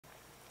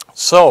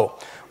So,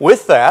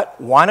 with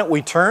that, why don't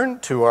we turn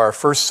to our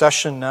first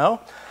session now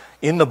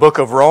in the book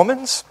of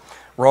Romans,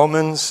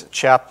 Romans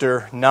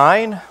chapter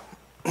 9.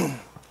 And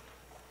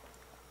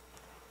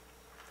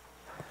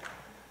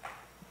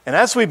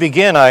as we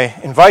begin,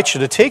 I invite you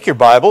to take your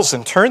Bibles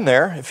and turn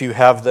there if you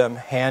have them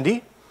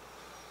handy.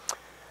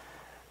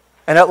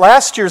 And at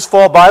last year's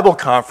Fall Bible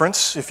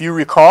Conference, if you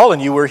recall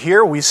and you were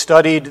here, we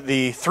studied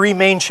the three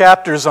main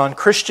chapters on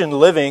Christian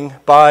living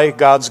by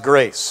God's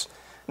grace,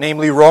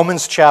 namely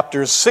Romans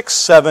chapters 6,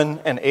 7,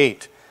 and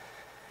 8.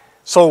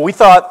 So we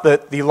thought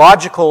that the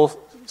logical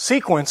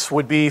sequence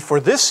would be for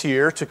this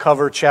year to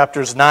cover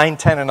chapters 9,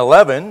 10, and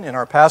 11 in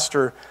our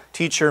Pastor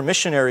Teacher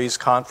Missionaries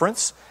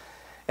Conference,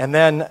 and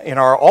then in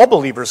our All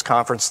Believers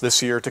Conference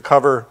this year to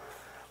cover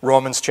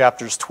Romans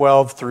chapters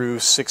 12 through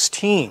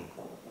 16.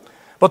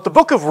 But the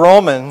book of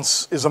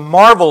Romans is a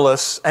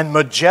marvelous and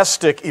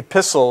majestic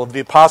epistle of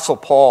the Apostle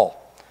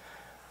Paul.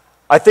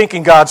 I think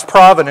in God's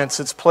providence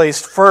it's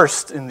placed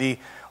first in the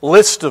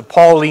list of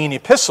Pauline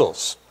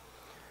epistles.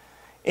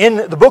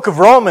 In the book of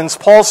Romans,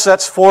 Paul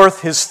sets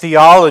forth his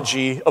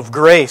theology of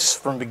grace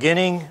from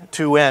beginning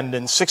to end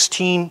in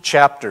 16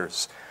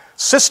 chapters,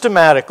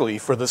 systematically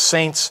for the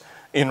saints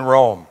in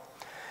Rome.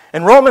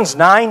 And Romans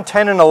 9,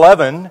 10, and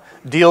 11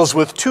 deals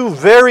with two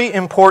very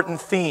important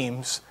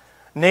themes,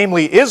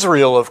 namely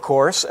Israel, of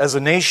course, as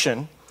a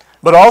nation,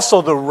 but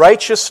also the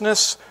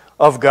righteousness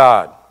of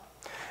God.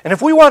 And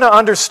if we want to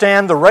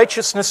understand the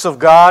righteousness of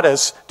God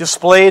as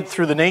displayed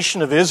through the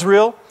nation of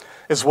Israel,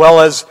 as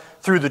well as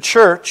through the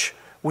church,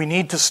 we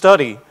need to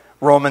study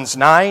Romans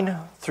 9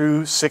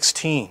 through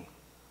 16.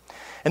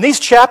 And these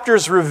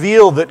chapters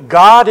reveal that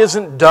God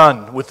isn't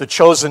done with the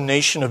chosen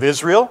nation of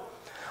Israel.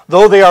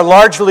 Though they are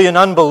largely in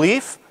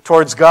unbelief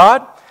towards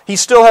God, He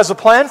still has a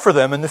plan for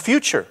them in the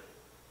future.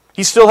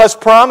 He still has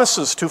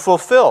promises to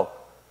fulfill.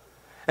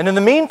 And in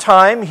the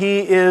meantime, He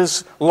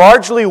is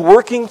largely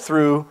working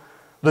through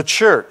the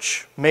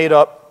church, made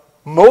up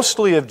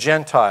mostly of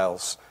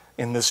Gentiles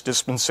in this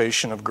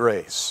dispensation of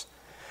grace.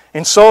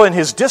 And so in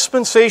His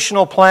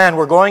dispensational plan,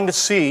 we're going to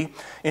see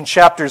in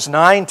chapters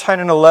 9, 10,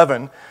 and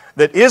 11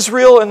 that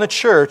Israel and the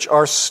church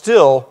are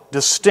still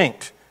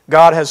distinct.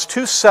 God has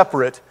two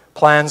separate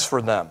plans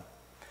for them.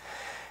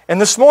 And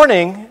this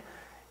morning,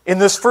 in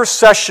this first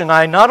session,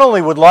 I not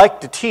only would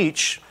like to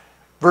teach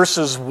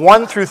verses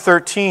 1 through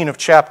 13 of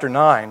chapter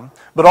 9,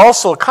 but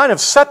also kind of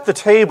set the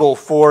table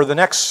for the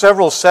next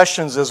several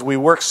sessions as we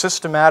work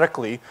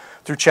systematically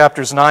through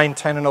chapters 9,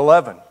 10, and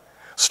 11.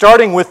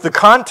 Starting with the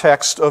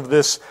context of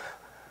this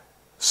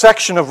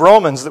section of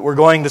Romans that we're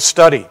going to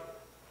study.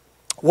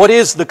 What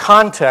is the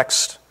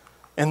context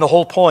and the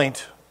whole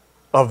point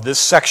of this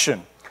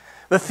section?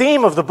 The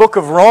theme of the book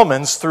of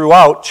Romans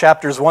throughout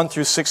chapters 1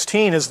 through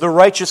 16 is the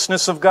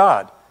righteousness of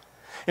God.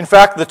 In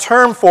fact, the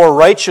term for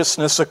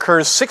righteousness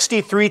occurs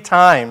 63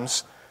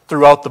 times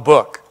throughout the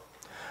book.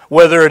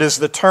 Whether it is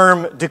the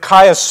term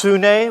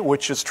dikaiosune,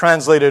 which is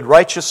translated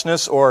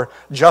righteousness or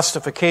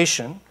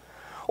justification,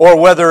 or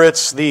whether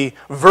it's the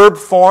verb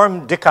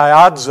form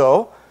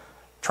dikaiadzo,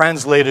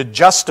 translated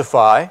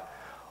justify,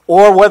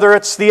 or whether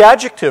it's the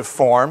adjective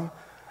form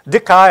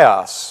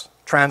dikaios,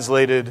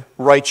 translated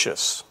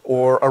righteous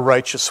or a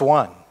righteous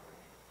one.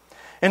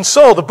 And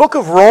so the book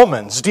of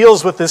Romans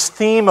deals with this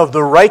theme of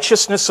the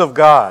righteousness of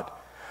God,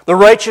 the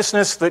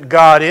righteousness that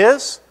God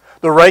is,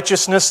 the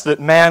righteousness that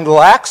man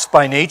lacks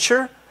by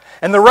nature,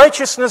 and the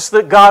righteousness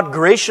that God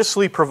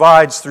graciously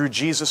provides through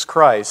Jesus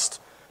Christ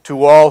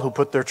to all who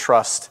put their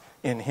trust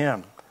in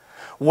Him.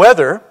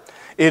 Whether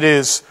it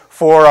is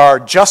for our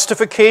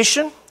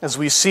justification, as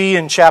we see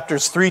in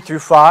chapters 3 through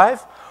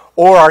 5,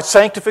 or our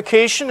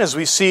sanctification, as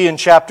we see in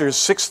chapters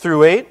 6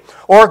 through 8,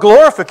 or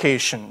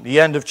glorification,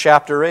 the end of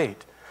chapter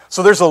 8.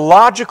 So there's a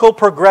logical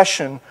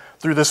progression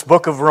through this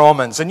book of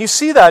Romans, and you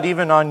see that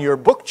even on your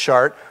book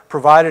chart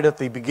provided at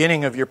the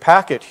beginning of your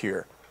packet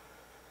here.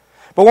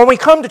 But when we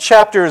come to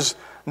chapters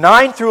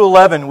 9 through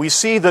 11, we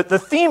see that the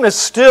theme is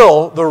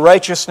still the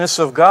righteousness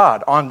of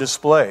God on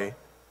display,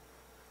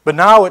 but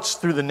now it's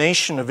through the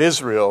nation of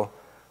Israel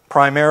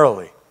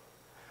primarily.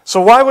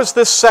 So why was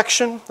this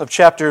section of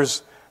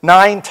chapters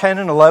 9, 10,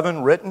 and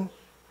 11 written?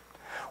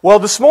 Well,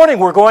 this morning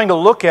we're going to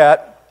look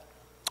at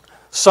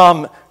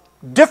some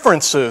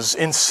differences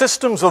in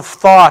systems of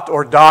thought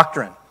or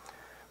doctrine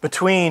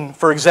between,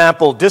 for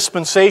example,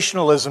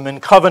 dispensationalism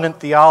and covenant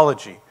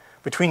theology,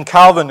 between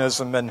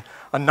Calvinism and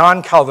a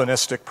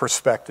non-Calvinistic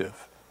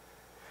perspective.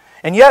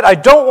 And yet, I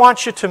don't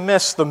want you to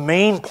miss the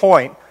main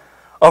point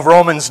of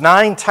Romans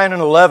 9, 10,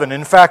 and 11,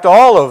 in fact,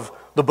 all of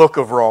the book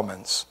of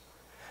Romans.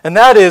 And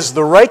that is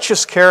the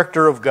righteous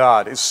character of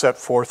God is set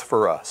forth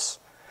for us.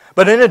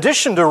 But in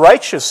addition to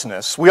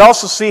righteousness, we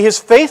also see His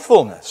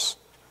faithfulness.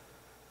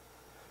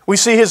 We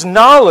see His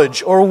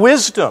knowledge or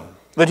wisdom,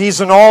 that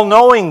He's an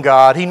all-knowing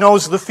God. He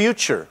knows the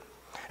future.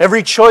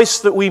 Every choice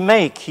that we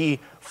make, He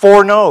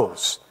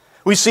foreknows.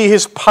 We see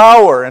His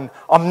power and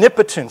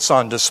omnipotence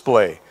on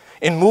display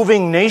in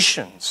moving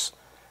nations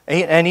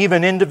and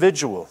even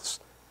individuals.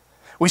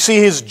 We see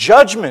His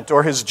judgment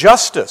or His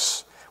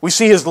justice We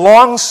see his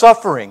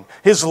long-suffering,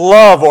 his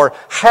love, or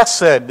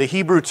hesed, the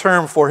Hebrew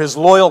term for his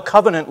loyal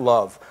covenant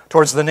love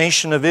towards the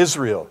nation of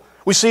Israel.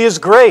 We see his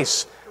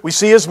grace. We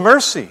see his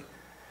mercy.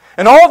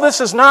 And all of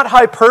this is not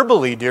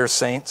hyperbole, dear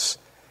saints.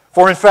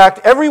 For in fact,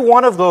 every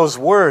one of those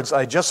words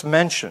I just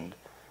mentioned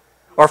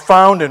are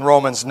found in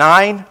Romans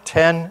 9,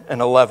 10,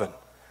 and 11.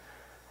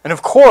 And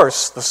of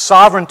course, the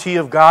sovereignty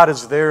of God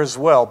is there as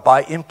well,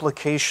 by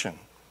implication,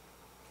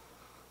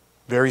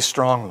 very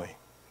strongly.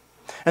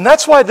 And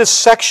that's why this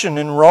section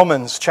in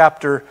Romans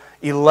chapter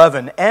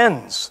 11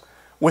 ends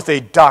with a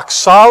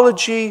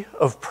doxology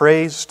of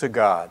praise to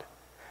God.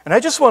 And I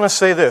just want to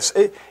say this.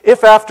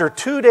 If after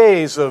 2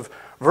 days of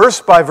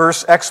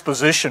verse-by-verse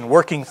exposition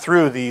working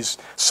through these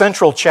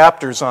central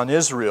chapters on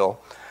Israel,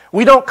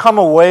 we don't come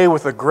away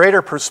with a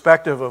greater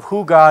perspective of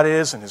who God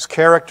is and his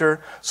character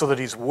so that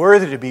he's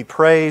worthy to be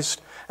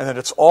praised and that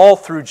it's all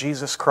through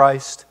Jesus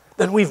Christ,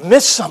 then we've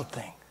missed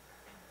something.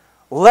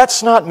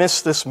 Let's not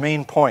miss this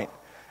main point,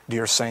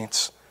 dear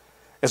saints,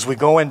 as we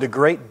go into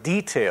great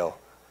detail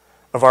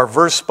of our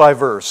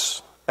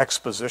verse-by-verse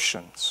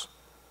expositions.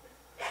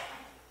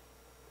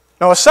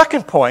 Now, a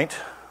second point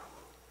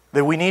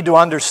that we need to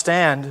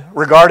understand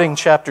regarding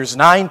chapters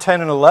 9,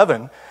 10, and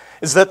 11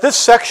 is that this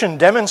section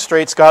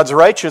demonstrates God's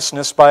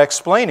righteousness by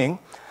explaining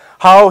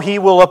how he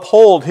will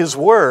uphold his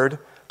word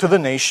to the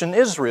nation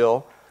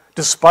Israel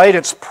despite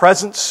its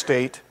present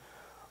state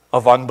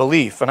of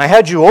unbelief. And I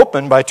had you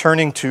open by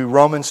turning to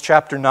Romans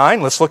chapter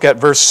 9. Let's look at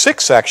verse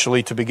 6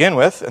 actually to begin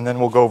with, and then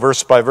we'll go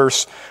verse by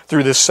verse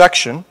through this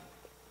section.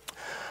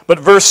 But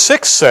verse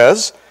 6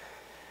 says,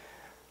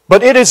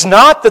 "But it is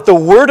not that the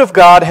word of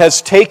God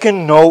has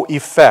taken no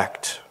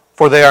effect,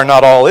 for they are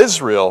not all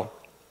Israel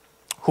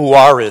who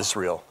are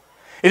Israel."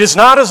 It is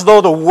not as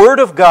though the word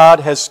of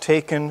God has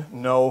taken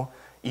no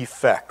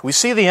effect. We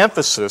see the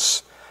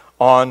emphasis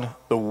on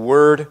the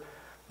word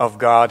of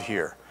God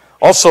here.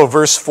 Also,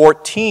 verse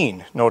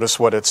 14, notice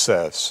what it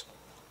says.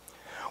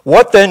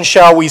 "What then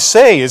shall we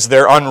say? Is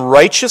there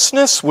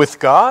unrighteousness with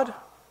God?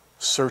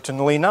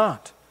 Certainly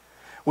not."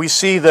 We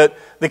see that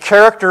the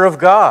character of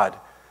God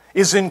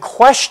is in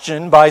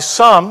question by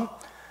some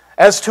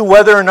as to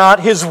whether or not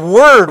his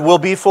word will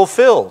be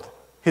fulfilled,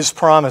 his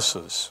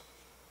promises.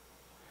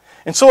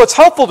 And so it's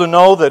helpful to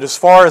know that as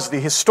far as the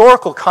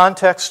historical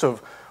context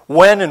of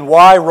when and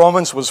why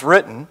Romans was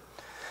written,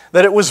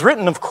 that it was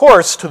written, of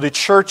course, to the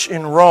church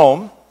in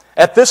Rome,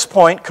 at this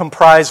point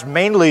comprised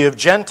mainly of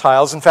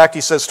Gentiles. In fact,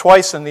 he says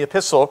twice in the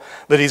epistle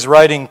that he's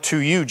writing to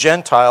you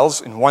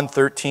Gentiles in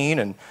 1:13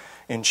 and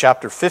in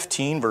chapter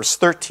 15, verse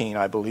 13,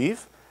 I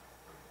believe.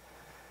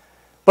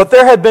 But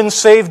there had been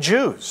saved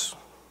Jews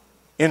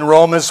in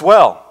Rome as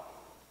well,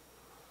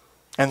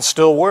 and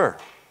still were.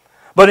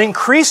 But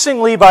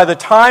increasingly, by the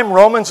time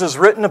Romans is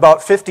written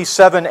about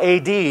 57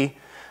 AD,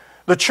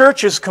 the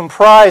church is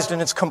comprised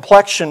in its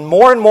complexion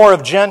more and more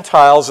of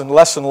Gentiles and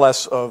less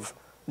of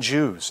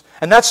Jews.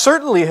 And that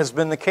certainly has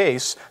been the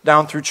case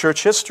down through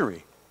church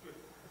history.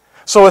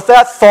 So with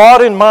that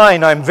thought in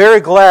mind, I'm very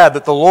glad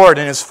that the Lord,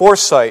 in his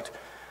foresight,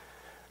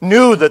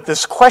 knew that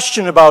this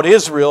question about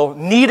Israel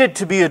needed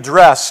to be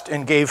addressed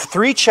and gave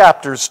 3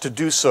 chapters to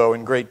do so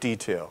in great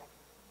detail.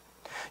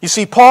 You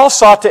see, Paul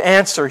sought to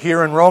answer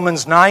here in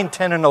Romans 9,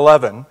 10, and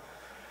 11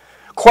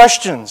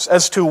 questions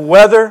as to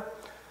whether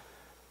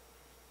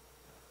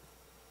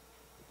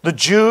the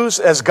Jews,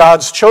 as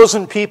God's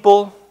chosen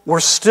people, were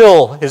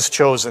still his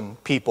chosen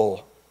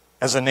people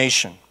as a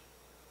nation.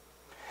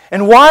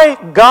 And why,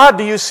 God,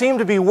 do you seem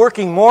to be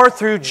working more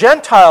through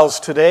Gentiles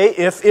today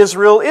if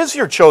Israel is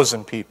your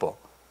chosen people?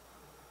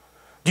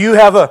 Do you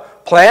have a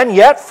plan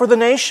yet for the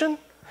nation?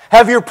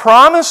 Have your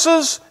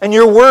promises and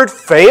your word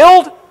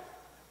failed?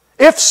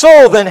 If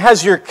so, then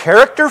has your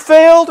character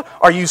failed?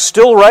 Are you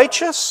still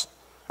righteous?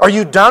 Are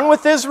you done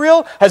with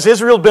Israel? Has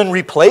Israel been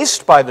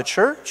replaced by the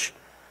church?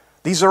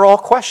 These are all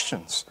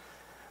questions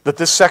that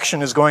this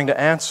section is going to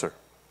answer.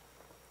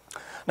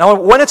 Now,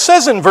 when it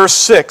says in verse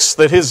 6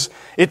 that is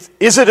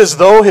it as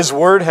though his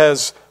word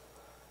has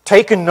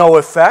taken no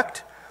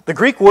effect, the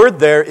Greek word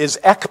there is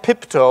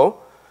ekpipto,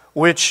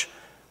 which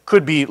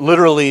could be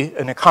literally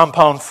in a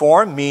compound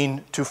form,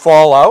 mean to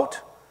fall out.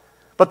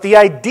 But the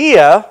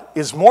idea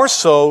is more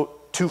so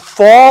to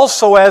fall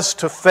so as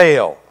to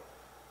fail.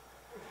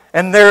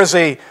 And there's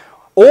an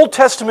Old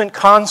Testament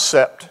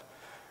concept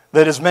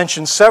that is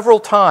mentioned several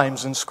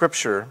times in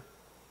Scripture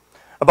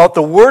about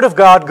the Word of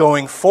God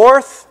going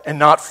forth and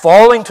not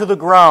falling to the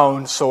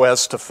ground so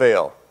as to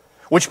fail,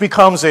 which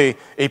becomes a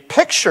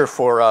picture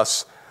for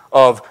us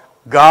of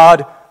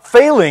God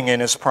failing in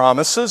his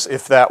promises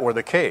if that were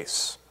the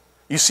case.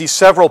 You see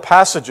several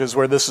passages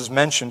where this is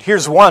mentioned.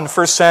 Here's one,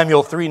 1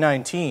 Samuel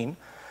 3:19,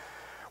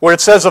 where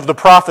it says of the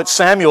prophet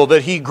Samuel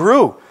that he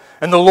grew,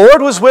 and the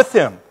Lord was with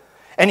him,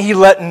 and he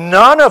let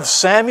none of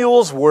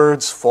Samuel's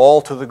words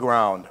fall to the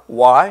ground.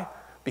 Why?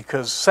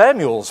 Because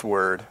Samuel's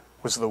word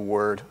was the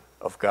word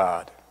of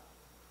God.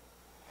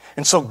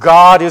 And so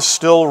God is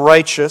still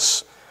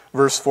righteous,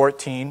 verse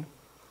 14.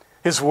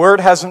 His word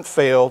hasn't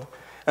failed,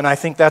 and I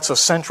think that's a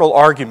central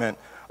argument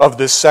of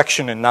this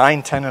section in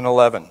 9, 10, and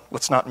 11.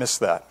 Let's not miss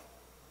that.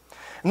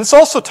 And this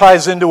also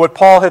ties into what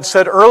Paul had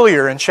said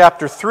earlier in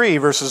chapter 3,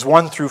 verses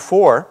 1 through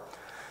 4,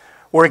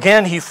 where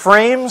again he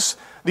frames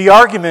the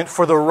argument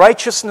for the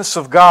righteousness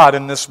of God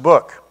in this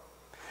book.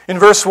 In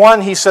verse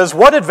 1 he says,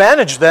 "What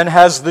advantage then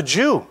has the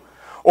Jew?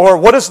 Or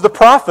what is the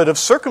profit of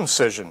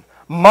circumcision?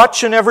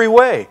 Much in every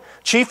way,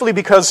 chiefly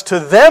because to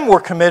them were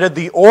committed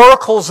the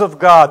oracles of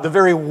God, the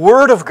very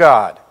word of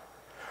God.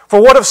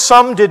 For what if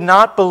some did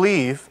not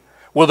believe?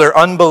 Will their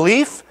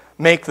unbelief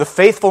make the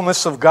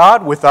faithfulness of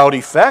God without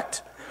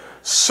effect?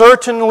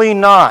 Certainly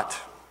not.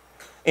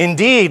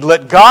 Indeed,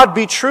 let God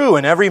be true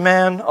and every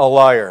man a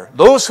liar.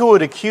 Those who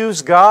would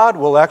accuse God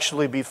will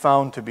actually be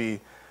found to be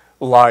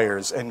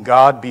liars, and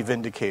God be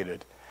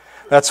vindicated."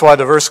 That's why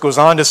the verse goes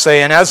on to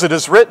say, "And as it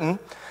is written,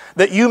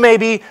 that you may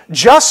be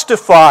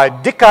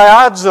justified,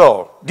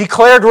 dikaiazo,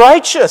 declared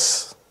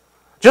righteous."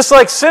 Just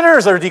like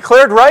sinners are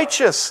declared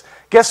righteous.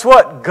 Guess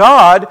what?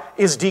 God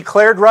is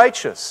declared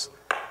righteous.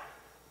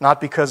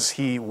 Not because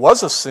he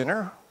was a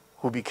sinner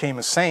who became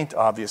a saint,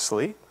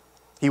 obviously.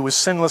 He was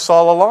sinless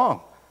all along.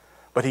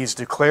 But he's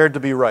declared to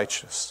be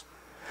righteous.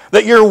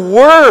 That your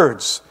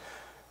words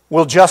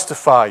will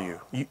justify you.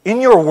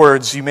 In your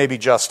words you may be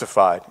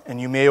justified,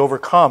 and you may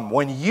overcome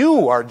when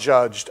you are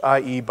judged,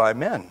 i.e. by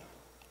men.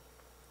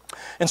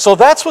 And so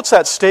that's what's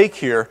at stake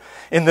here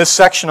in this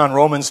section on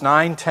Romans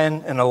 9,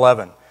 10, and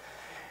 11.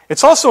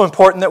 It's also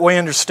important that we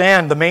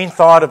understand the main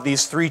thought of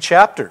these three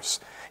chapters.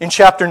 In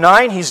chapter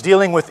 9, he's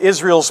dealing with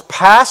Israel's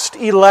past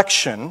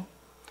election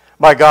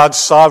by God's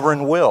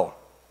sovereign will.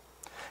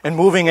 And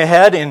moving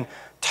ahead in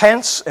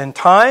tense and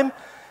time,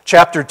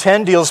 chapter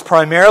 10 deals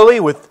primarily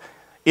with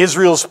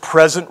Israel's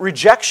present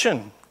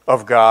rejection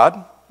of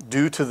God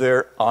due to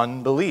their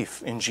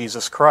unbelief in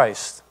Jesus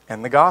Christ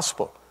and the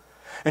gospel.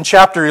 And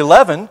chapter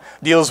 11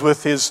 deals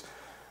with his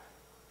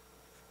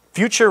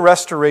future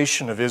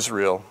restoration of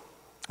Israel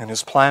and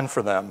his plan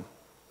for them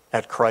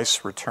at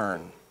Christ's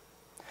return.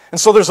 And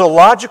so there's a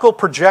logical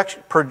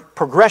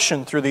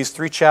progression through these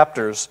three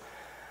chapters,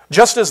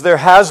 just as there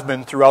has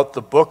been throughout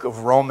the book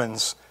of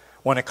Romans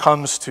when it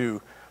comes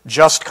to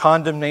just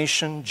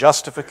condemnation,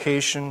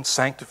 justification,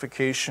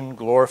 sanctification,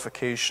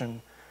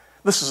 glorification.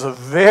 This is a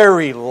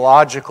very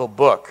logical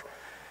book.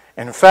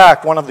 And in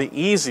fact, one of the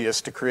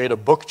easiest to create a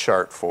book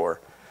chart for,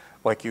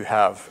 like you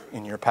have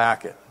in your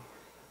packet.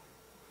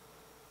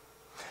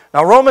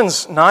 Now,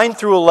 Romans 9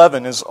 through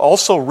 11 is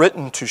also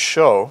written to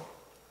show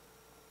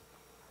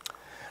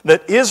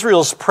that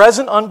Israel's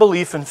present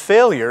unbelief and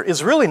failure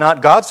is really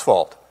not God's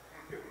fault,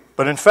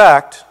 but in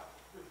fact,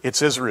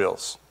 it's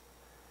Israel's.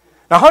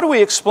 Now, how do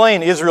we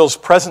explain Israel's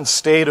present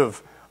state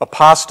of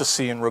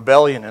apostasy and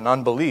rebellion and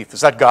unbelief? Is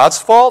that God's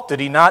fault?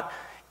 Did he not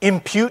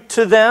impute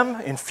to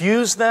them,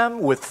 infuse them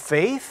with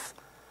faith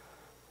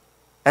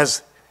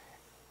as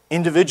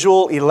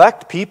individual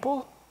elect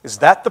people? Is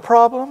that the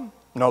problem?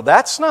 No,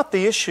 that's not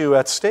the issue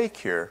at stake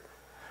here.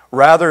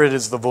 Rather, it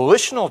is the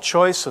volitional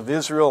choice of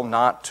Israel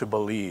not to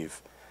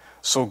believe.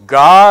 So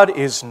God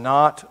is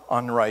not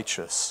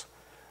unrighteous,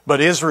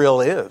 but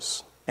Israel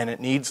is, and it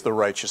needs the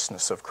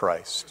righteousness of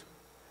Christ.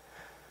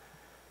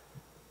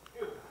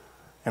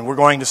 And we're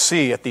going to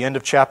see at the end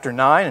of chapter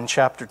 9 and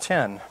chapter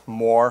 10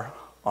 more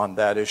on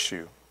that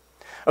issue.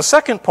 A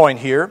second point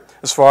here,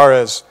 as far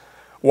as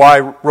why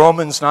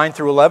Romans 9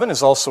 through 11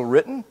 is also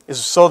written,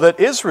 is so that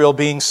Israel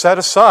being set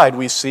aside,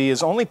 we see,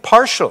 is only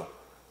partial.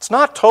 It's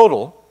not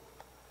total.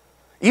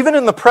 Even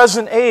in the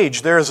present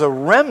age, there is a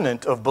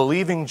remnant of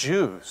believing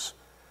Jews,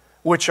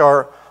 which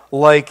are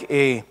like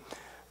a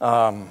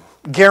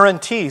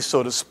guarantee,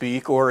 so to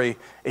speak, or a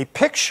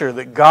picture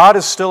that God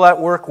is still at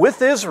work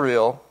with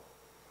Israel.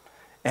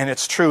 And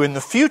it's true, in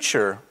the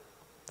future,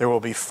 there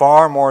will be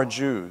far more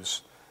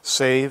Jews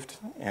saved,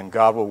 and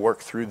God will work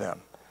through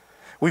them.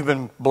 We've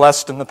been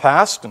blessed in the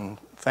past and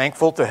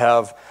thankful to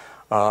have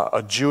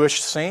a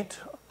Jewish saint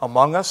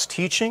among us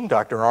teaching,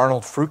 Dr.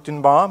 Arnold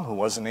Fruchtenbaum, who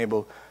wasn't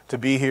able to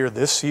be here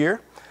this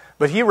year,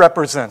 but he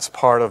represents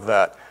part of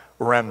that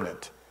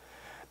remnant.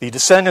 The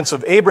descendants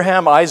of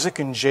Abraham, Isaac,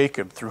 and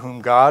Jacob, through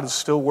whom God is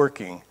still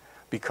working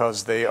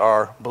because they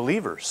are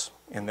believers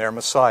in their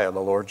Messiah, the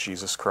Lord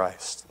Jesus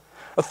Christ.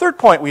 A third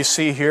point we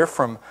see here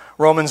from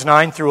Romans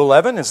 9 through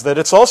 11 is that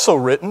it's also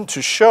written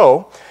to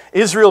show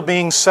Israel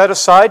being set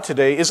aside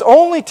today is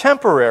only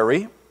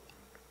temporary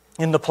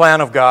in the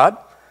plan of God,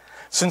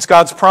 since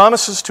God's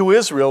promises to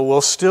Israel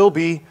will still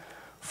be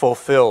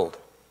fulfilled.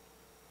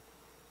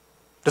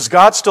 Does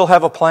God still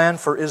have a plan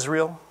for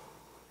Israel?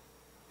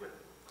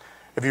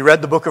 Have you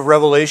read the book of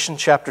Revelation,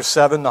 chapter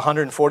 7, the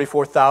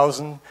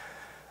 144,000,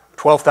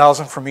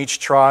 12,000 from each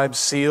tribe,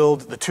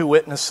 sealed, the two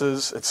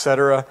witnesses,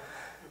 etc.?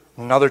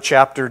 Another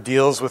chapter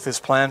deals with his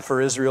plan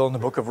for Israel in the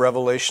book of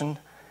Revelation.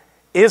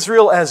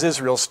 Israel as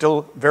Israel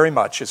still very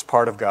much is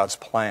part of God's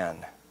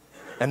plan.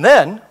 And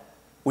then,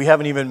 we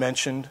haven't even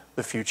mentioned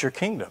the future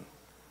kingdom.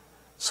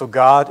 So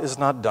God is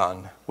not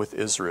done with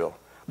Israel,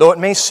 though it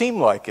may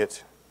seem like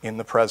it in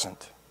the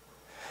present.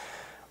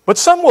 But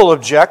some will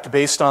object,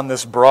 based on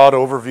this broad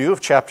overview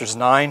of chapters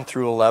 9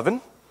 through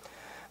 11,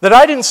 that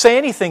I didn't say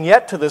anything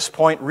yet to this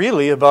point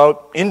really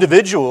about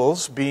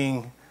individuals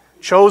being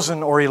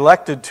chosen or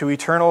elected to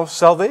eternal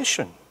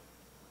salvation.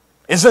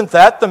 Isn't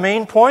that the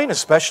main point,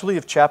 especially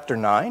of chapter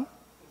 9?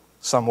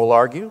 Some will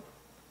argue.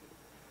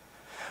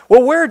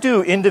 Well, where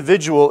do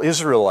individual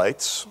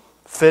Israelites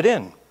fit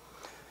in?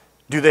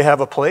 Do they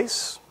have a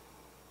place?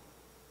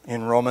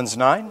 In Romans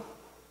 9,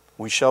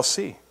 we shall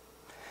see.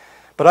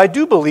 But I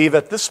do believe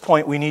at this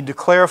point we need to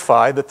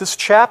clarify that this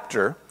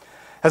chapter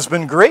has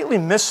been greatly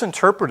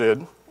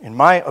misinterpreted, in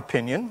my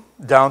opinion,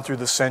 down through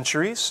the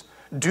centuries,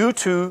 due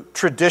to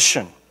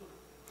tradition.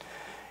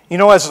 You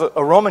know, as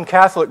a Roman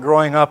Catholic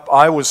growing up,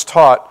 I was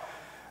taught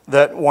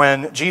that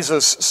when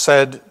Jesus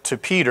said to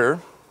Peter,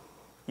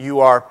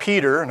 "You are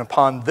Peter, and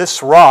upon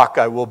this rock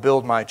I will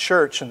build my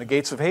church, and the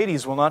gates of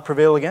Hades will not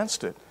prevail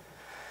against it."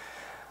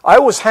 I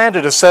was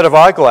handed a set of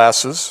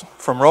eyeglasses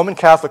from Roman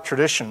Catholic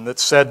tradition that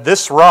said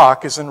this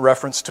rock is in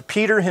reference to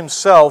Peter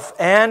himself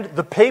and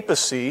the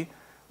papacy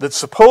that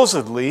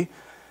supposedly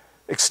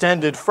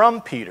extended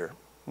from Peter,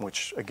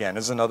 which again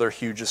is another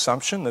huge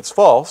assumption that's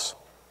false.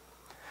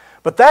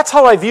 But that's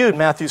how I viewed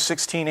Matthew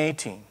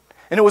 16:18.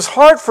 And it was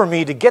hard for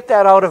me to get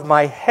that out of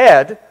my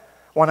head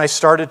when I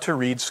started to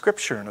read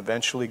Scripture and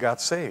eventually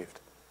got saved.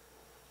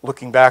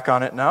 Looking back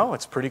on it now,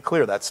 it's pretty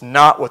clear that's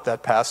not what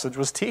that passage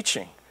was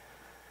teaching.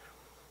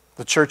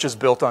 The church is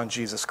built on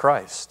Jesus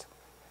Christ.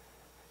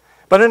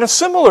 But in a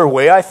similar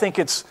way, I think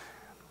it's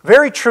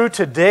very true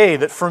today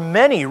that for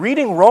many,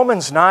 reading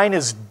Romans 9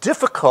 is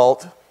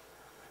difficult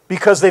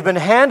because they've been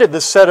handed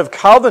this set of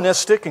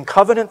Calvinistic and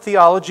covenant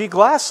theology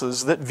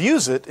glasses that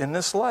views it in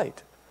this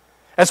light,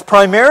 as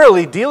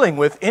primarily dealing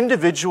with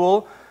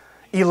individual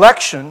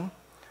election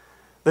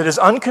that is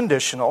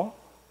unconditional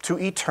to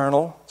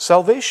eternal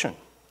salvation.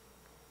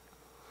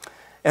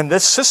 And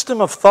this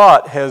system of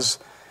thought has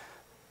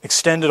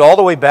extended all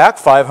the way back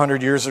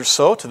 500 years or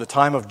so to the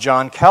time of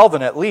John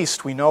Calvin at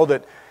least. We know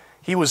that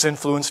he was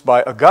influenced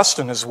by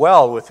Augustine as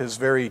well with his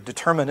very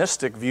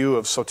deterministic view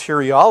of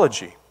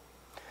soteriology.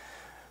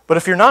 But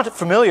if you're not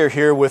familiar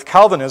here with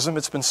Calvinism,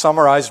 it's been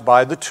summarized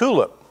by the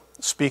tulip,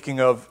 speaking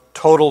of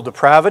total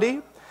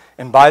depravity,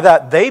 and by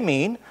that they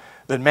mean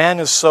that man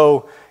is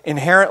so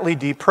inherently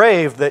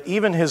depraved that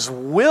even his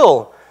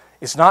will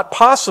is not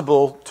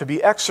possible to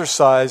be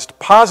exercised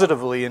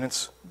positively in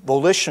its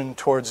volition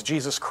towards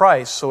Jesus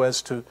Christ so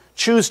as to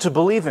choose to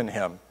believe in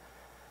him.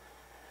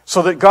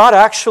 So that God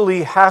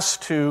actually has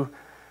to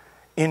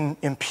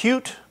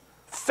impute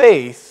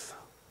faith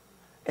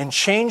and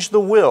change the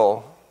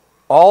will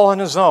all on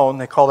his own,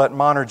 they call that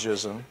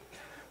monergism,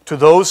 to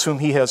those whom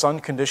he has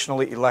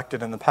unconditionally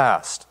elected in the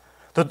past.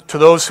 To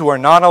those who are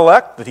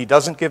non-elect, that he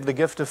doesn't give the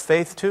gift of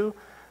faith to,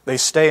 they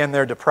stay in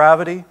their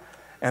depravity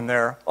and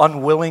their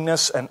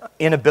unwillingness and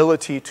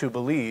inability to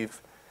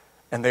believe,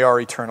 and they are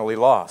eternally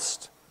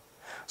lost.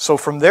 So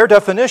from their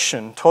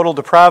definition, total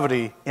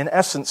depravity in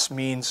essence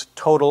means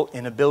total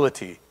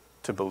inability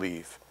to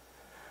believe.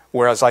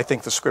 Whereas I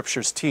think the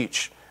Scriptures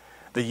teach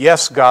that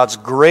yes, God's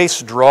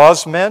grace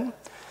draws men,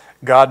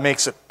 God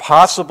makes it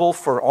possible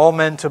for all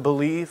men to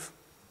believe,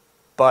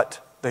 but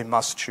they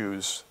must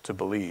choose to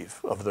believe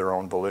of their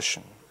own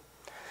volition.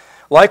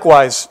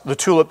 Likewise, the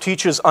tulip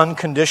teaches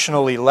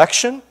unconditional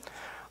election,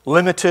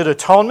 limited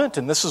atonement,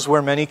 and this is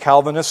where many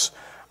Calvinists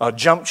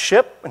jump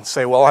ship and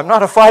say, well, I'm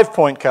not a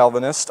 5-point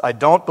Calvinist. I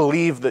don't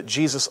believe that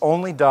Jesus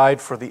only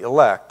died for the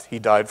elect. He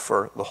died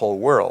for the whole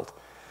world.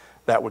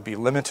 That would be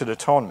limited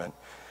atonement.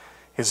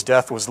 His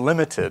death was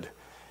limited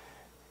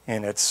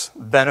in its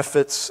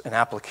benefits and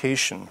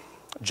application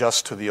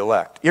just to the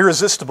elect.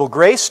 Irresistible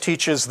grace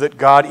teaches that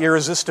God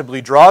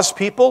irresistibly draws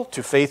people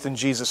to faith in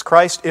Jesus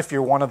Christ if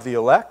you're one of the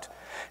elect.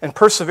 And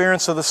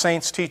perseverance of the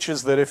saints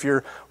teaches that if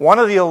you're one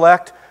of the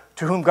elect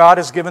to whom God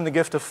has given the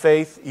gift of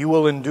faith, you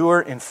will endure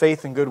in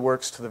faith and good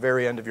works to the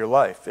very end of your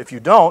life. If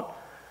you don't,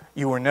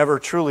 you were never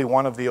truly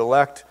one of the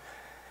elect,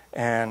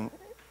 and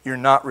you're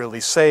not really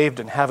saved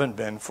and haven't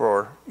been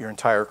for your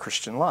entire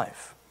Christian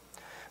life.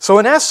 So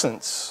in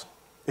essence,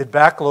 it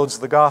backloads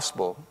the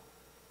gospel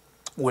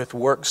with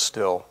works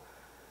still,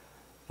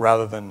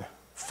 rather than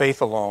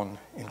faith alone,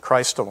 in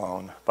Christ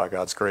alone, by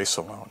God's grace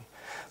alone.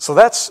 So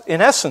that's,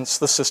 in essence,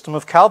 the system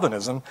of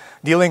Calvinism,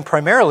 dealing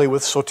primarily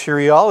with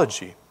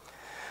soteriology.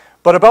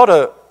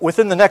 But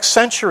within the next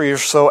century or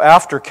so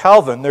after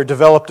Calvin, there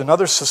developed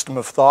another system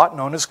of thought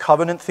known as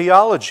covenant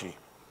theology,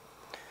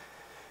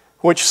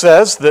 which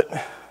says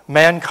that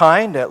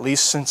mankind, at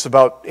least since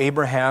about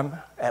Abraham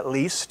at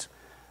least,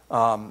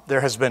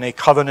 there has been a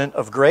covenant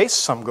of grace.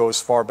 Some go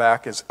as far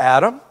back as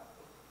Adam.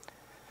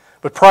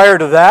 But prior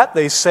to that,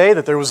 they say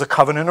that there was a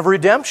covenant of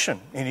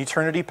redemption in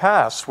eternity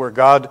past, where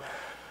God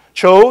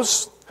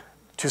chose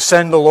to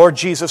send the Lord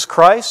Jesus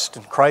Christ,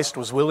 and Christ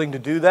was willing to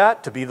do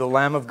that, to be the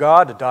Lamb of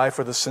God, to die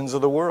for the sins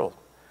of the world.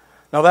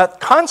 Now that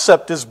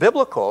concept is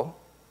biblical,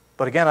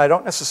 but again, I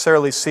don't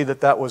necessarily see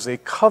that that was a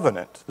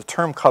covenant. The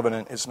term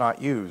covenant is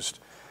not used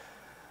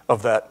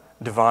of that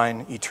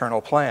divine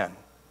eternal plan.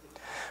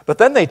 But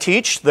then they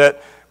teach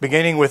that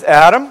beginning with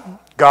Adam,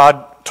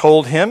 God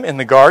told him in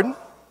the garden,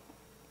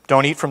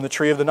 don't eat from the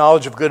tree of the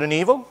knowledge of good and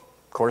evil.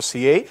 Of course,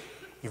 he ate.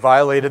 He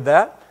violated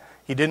that.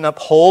 He didn't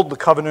uphold the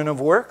covenant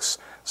of works.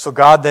 So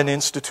God then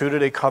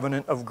instituted a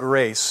covenant of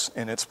grace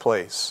in its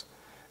place.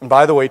 And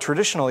by the way,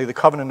 traditionally, the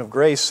covenant of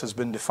grace has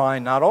been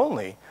defined not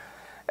only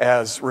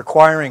as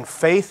requiring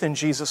faith in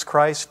Jesus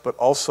Christ, but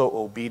also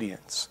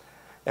obedience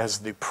as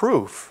the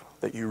proof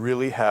that you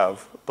really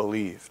have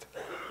believed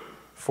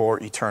for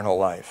eternal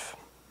life.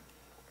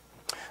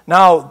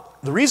 Now,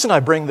 the reason I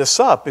bring this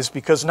up is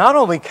because not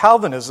only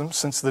Calvinism,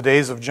 since the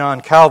days of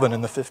John Calvin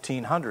in the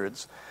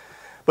 1500s,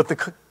 but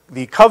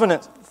the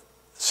covenant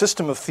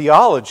system of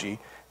theology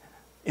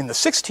in the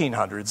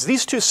 1600s,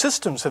 these two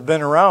systems have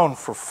been around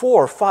for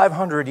 400 or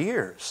 500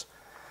 years.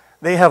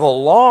 They have a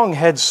long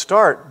head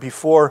start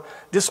before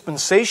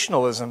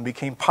dispensationalism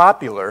became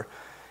popular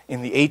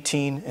in the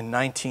 18 and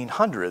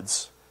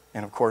 1900s,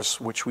 and of course,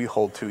 which we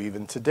hold to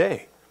even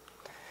today.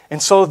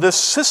 And so this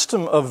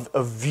system of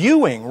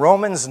viewing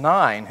Romans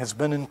 9 has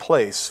been in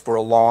place for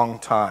a long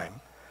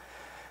time.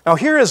 Now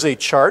here is a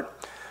chart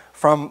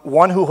from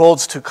one who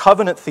holds to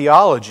covenant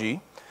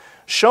theology,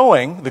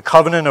 showing the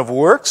covenant of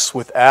works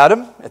with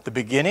Adam at the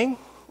beginning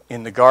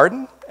in the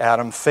garden.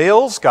 Adam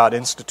fails. God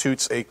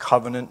institutes a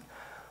covenant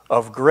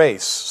of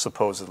grace,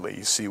 supposedly.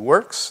 You see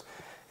works,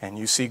 and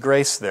you see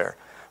grace there.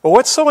 But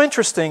what's so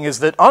interesting is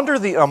that under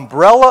the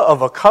umbrella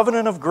of a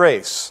covenant of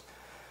grace,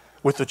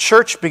 with the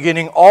church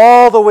beginning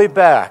all the way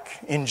back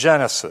in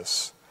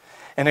Genesis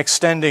and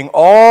extending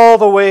all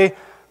the way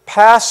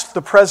past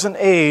the present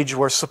age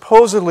where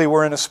supposedly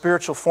we're in a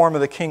spiritual form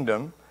of the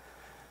kingdom,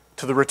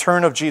 to the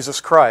return of Jesus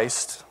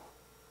Christ,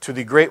 to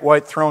the great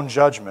white throne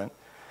judgment,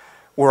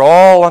 we're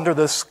all under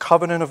this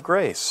covenant of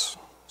grace,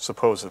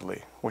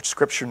 supposedly, which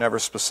Scripture never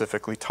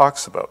specifically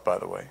talks about, by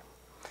the way.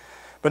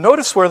 But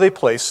notice where they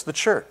place the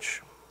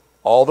church,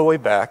 all the way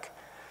back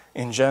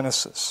in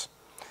Genesis.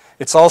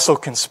 It's also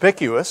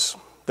conspicuous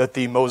that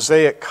the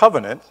Mosaic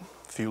covenant,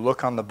 if you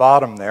look on the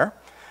bottom there,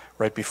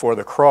 right before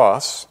the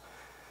cross,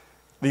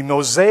 the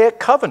Mosaic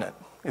covenant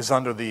is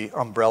under the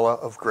umbrella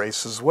of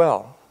grace as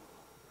well.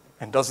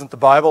 And doesn't the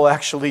Bible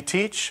actually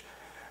teach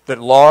that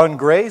law and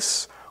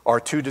grace are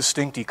two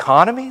distinct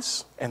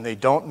economies and they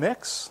don't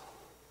mix?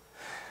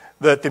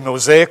 That the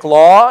Mosaic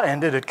law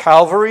ended at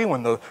Calvary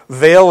when the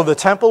veil of the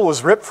temple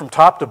was ripped from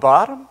top to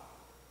bottom?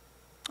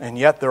 And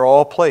yet they're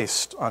all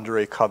placed under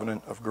a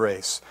covenant of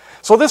grace.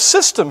 So this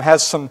system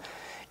has some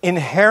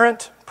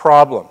inherent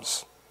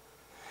problems.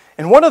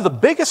 And one of the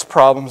biggest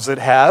problems it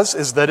has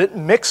is that it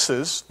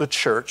mixes the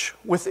church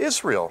with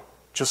Israel,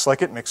 just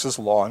like it mixes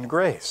law and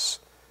grace.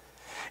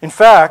 In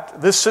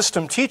fact, this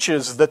system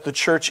teaches that the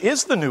church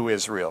is the new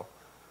Israel.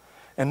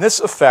 And this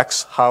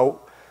affects how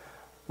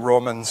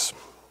Romans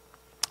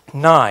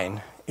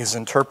 9 is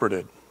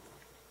interpreted.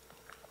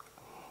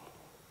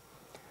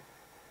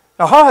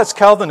 Now, how has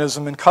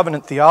Calvinism and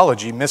covenant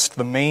theology missed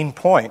the main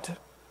point?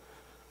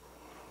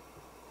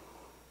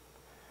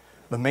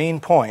 The main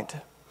point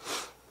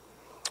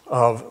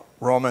of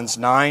Romans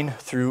 9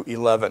 through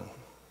 11.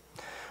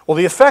 Well,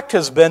 the effect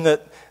has been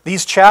that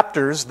these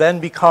chapters then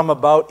become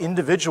about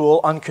individual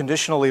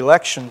unconditional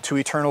election to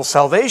eternal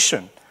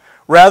salvation,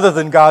 rather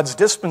than God's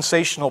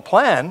dispensational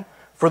plan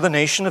for the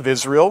nation of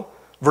Israel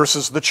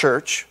versus the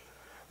church,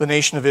 the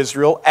nation of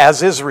Israel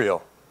as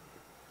Israel.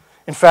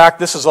 In fact,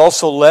 this has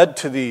also led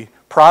to the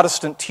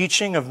Protestant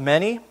teaching of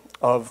many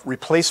of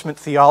replacement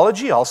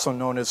theology, also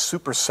known as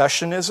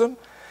supersessionism,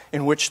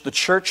 in which the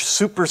church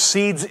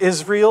supersedes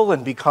Israel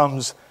and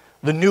becomes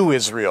the new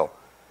Israel,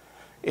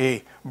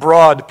 a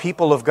broad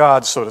people of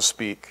God, so to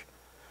speak.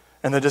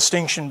 And the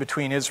distinction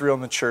between Israel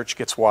and the church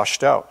gets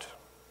washed out.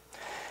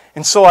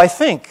 And so I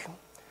think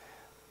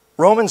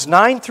Romans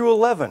 9 through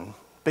 11,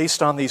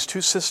 based on these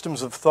two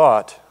systems of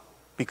thought,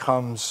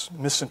 becomes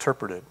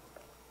misinterpreted.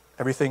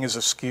 Everything is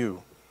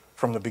askew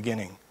from the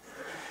beginning.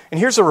 And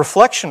here's a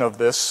reflection of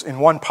this in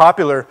one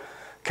popular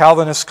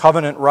Calvinist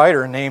covenant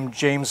writer named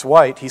James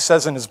White. He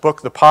says in his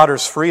book, The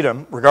Potter's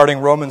Freedom, regarding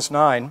Romans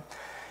 9,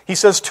 he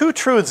says, two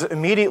truths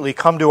immediately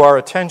come to our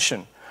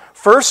attention.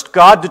 First,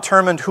 God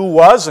determined who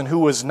was and who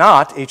was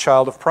not a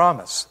child of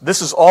promise.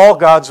 This is all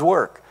God's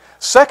work.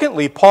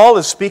 Secondly, Paul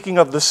is speaking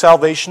of the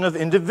salvation of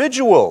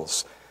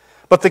individuals.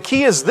 But the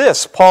key is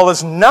this: Paul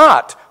is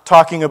not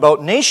talking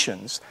about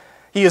nations.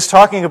 He is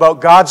talking about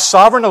God's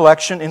sovereign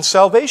election in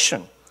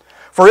salvation.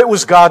 For it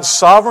was God's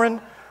sovereign,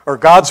 or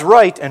God's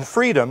right and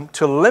freedom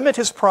to limit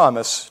his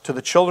promise to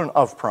the children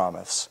of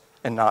promise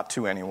and not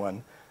to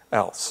anyone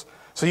else.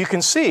 So you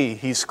can see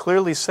he's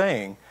clearly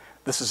saying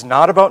this is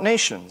not about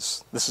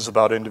nations, this is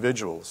about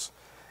individuals.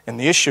 And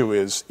the issue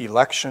is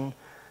election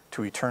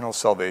to eternal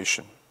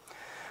salvation.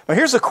 Now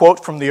here's a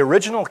quote from the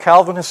original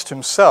Calvinist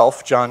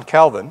himself, John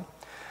Calvin.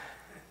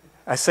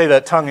 I say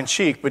that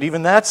tongue-in-cheek, but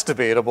even that's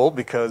debatable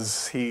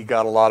because he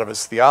got a lot of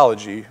his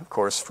theology, of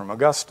course, from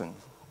Augustine.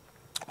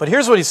 But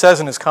here's what he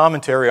says in his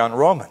commentary on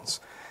Romans.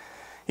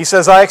 He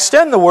says, I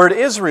extend the word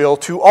Israel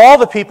to all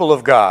the people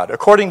of God,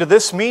 according to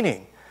this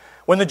meaning.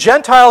 When the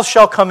Gentiles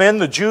shall come in,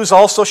 the Jews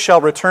also shall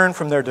return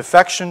from their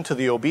defection to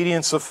the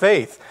obedience of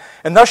faith,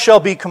 and thus shall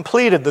be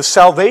completed the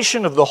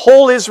salvation of the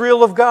whole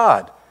Israel of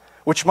God.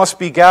 which must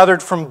be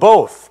gathered from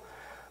both.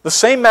 The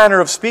same manner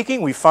of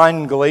speaking we find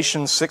in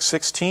Galatians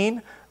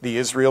 6:16, the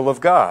Israel of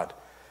God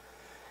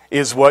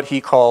is what he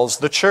calls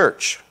the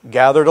church,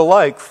 gathered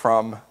alike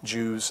from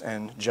Jews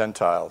and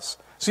Gentiles.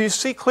 So you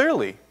see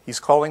clearly, he's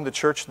calling the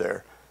church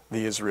there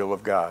the Israel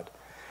of God.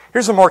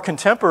 Here's a more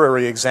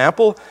contemporary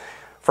example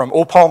from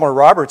O. Palmer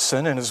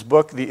Robertson in his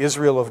book, The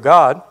Israel of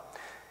God.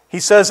 He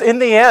says, in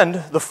the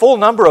end, the full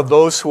number of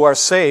those who are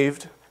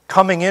saved,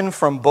 coming in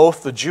from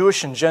both the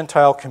Jewish and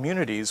Gentile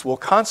communities, will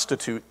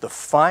constitute the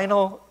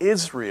final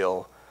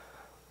Israel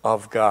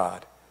of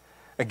God.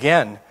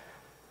 Again,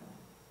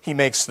 he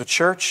makes the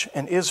church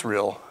and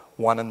Israel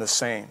one and the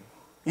same.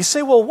 You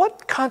say, well,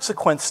 what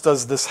consequence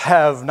does this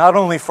have not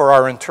only for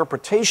our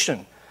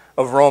interpretation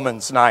of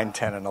Romans 9,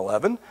 10, and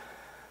 11,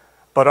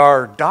 but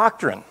our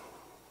doctrine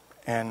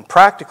and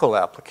practical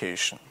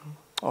application?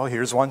 Well,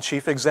 here's one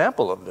chief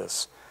example of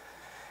this.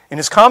 In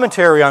his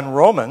commentary on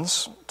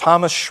Romans,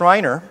 Thomas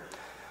Schreiner,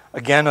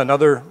 again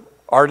another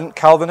ardent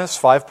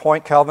Calvinist,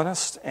 5-point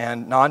Calvinist,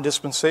 and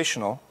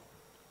non-dispensational,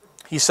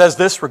 he says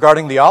this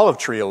regarding the olive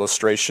tree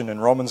illustration in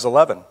Romans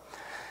 11.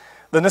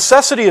 The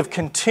necessity of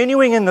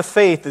continuing in the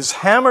faith is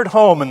hammered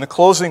home in the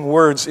closing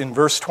words in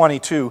verse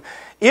 22.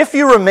 If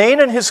you remain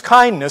in his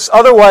kindness,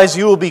 otherwise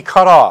you will be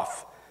cut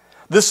off.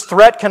 This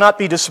threat cannot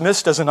be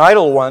dismissed as an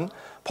idle one.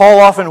 Paul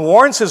often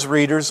warns his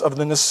readers of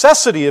the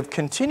necessity of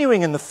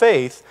continuing in the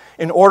faith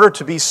in order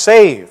to be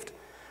saved.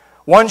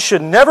 One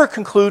should never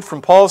conclude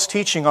from Paul's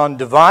teaching on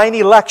divine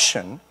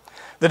election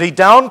that he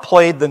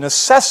downplayed the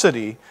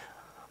necessity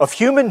of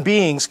human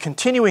beings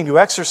continuing to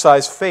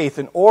exercise faith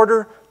in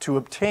order to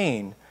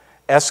obtain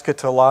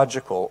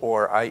eschatological,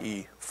 or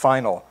i.e.,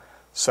 final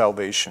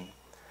salvation.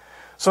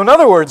 So in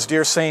other words,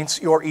 dear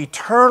saints, your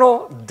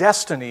eternal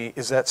destiny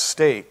is at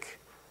stake.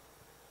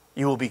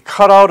 You will be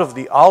cut out of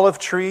the olive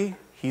tree,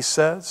 he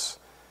says.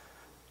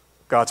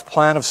 God's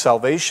plan of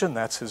salvation,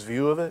 that's his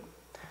view of it.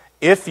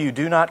 If you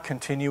do not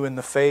continue in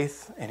the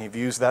faith, and he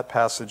views that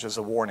passage as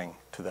a warning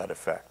to that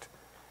effect.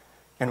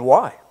 And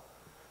why?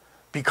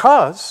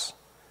 Because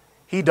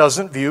he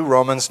doesn't view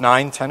Romans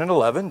 9, 10, and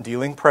 11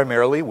 dealing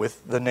primarily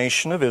with the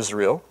nation of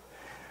Israel,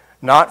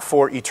 not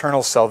for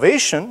eternal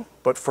salvation,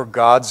 but for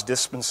God's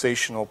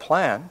dispensational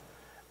plan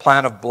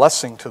of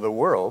blessing to the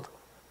world.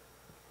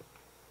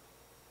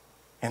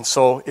 And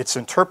so it's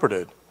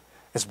interpreted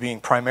as being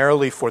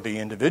primarily for the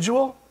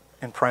individual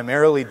and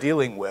primarily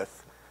dealing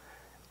with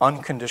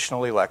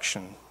unconditional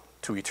election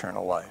to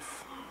eternal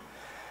life.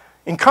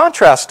 In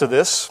contrast to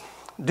this,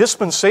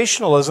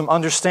 dispensationalism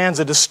understands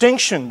a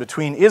distinction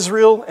between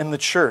Israel and the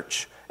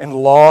church, and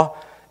law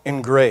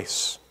and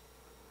grace.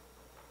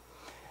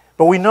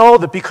 But we know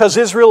that because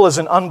Israel is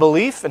in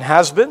unbelief, and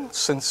has been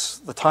since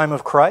the time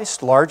of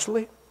Christ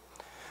largely,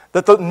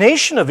 that the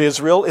nation of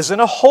Israel is in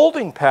a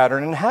holding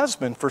pattern and has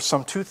been for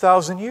some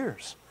 2,000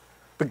 years.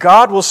 But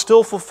God will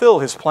still fulfill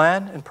his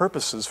plan and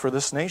purposes for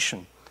this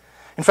nation.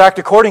 In fact,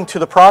 according to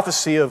the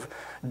prophecy of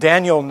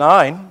Daniel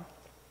 9,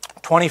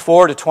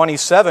 24 to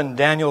 27,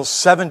 Daniel's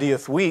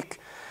 70th week,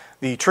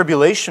 the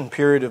tribulation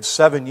period of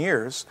 7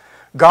 years,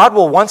 God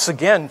will once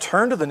again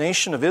turn to the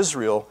nation of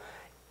Israel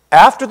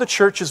after the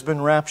church has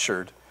been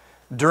raptured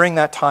during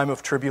that time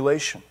of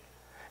tribulation.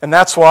 And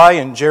that's why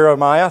in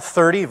Jeremiah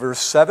 30, verse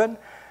 7,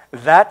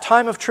 that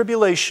time of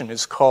tribulation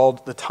is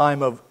called the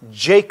time of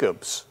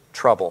Jacob's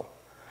trouble.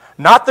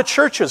 Not the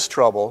church's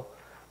trouble,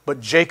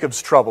 but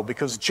Jacob's trouble.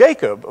 Because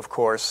Jacob, of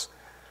course,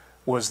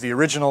 was the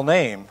original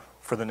name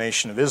for the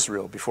nation of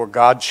Israel before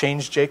God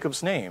changed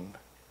Jacob's name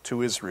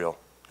to Israel,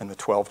 and the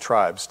 12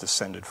 tribes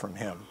descended from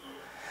him.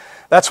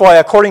 That's why,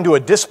 according to a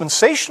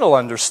dispensational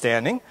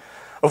understanding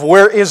of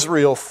where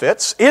Israel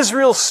fits,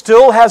 Israel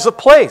still has a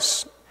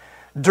place.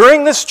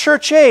 During this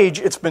church age,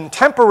 it's been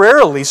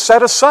temporarily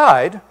set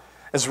aside,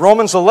 as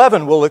Romans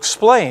 11 will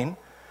explain,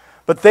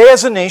 but they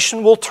as a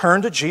nation will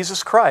turn to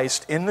Jesus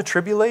Christ in the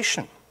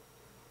tribulation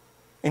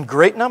in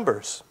great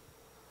numbers.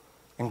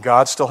 And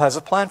God still has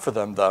a plan for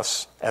them,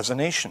 thus, as a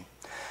nation.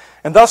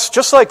 And thus,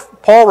 just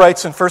like Paul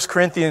writes in 1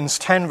 Corinthians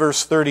 10,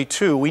 verse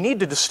 32, we need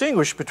to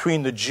distinguish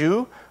between the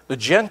Jew, the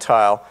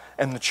Gentile,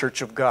 and the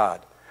church of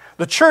God.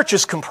 The church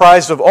is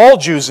comprised of all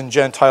Jews and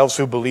Gentiles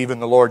who believe in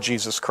the Lord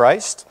Jesus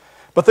Christ,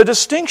 but the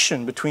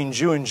distinction between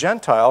Jew and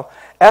Gentile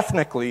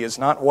ethnically is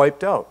not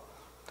wiped out,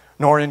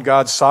 nor in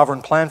God's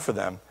sovereign plan for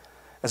them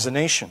as a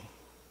nation.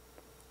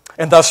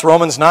 And thus,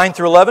 Romans 9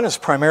 through 11 is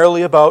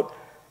primarily about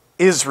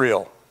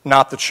Israel,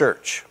 not the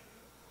church.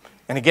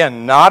 And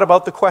again, not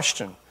about the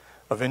question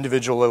of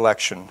individual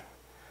election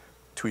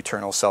to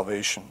eternal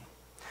salvation.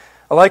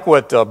 I like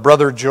what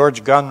Brother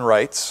George Gunn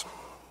writes,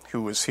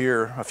 who was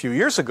here a few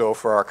years ago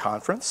for our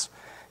conference.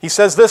 He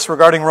says this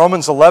regarding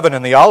Romans 11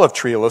 and the olive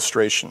tree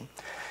illustration.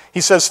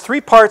 He says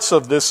 3 parts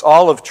of this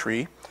olive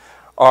tree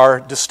are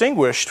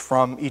distinguished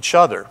from each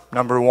other.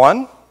 Number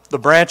 1, the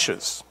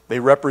branches. They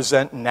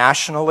represent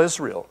national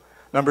Israel.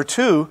 Number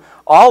 2,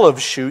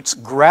 olive shoots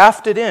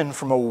grafted in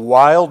from a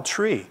wild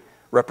tree,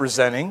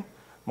 representing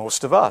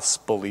most of us,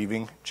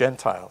 believing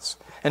Gentiles.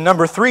 And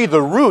number 3,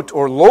 the root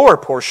or lower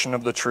portion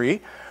of the tree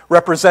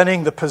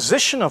representing the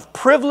position of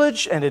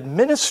privilege and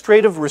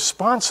administrative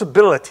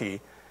responsibility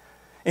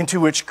into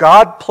which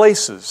God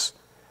places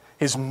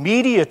his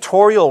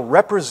mediatorial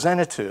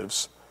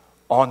representatives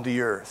on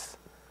the earth.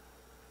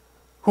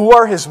 Who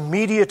are his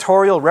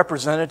mediatorial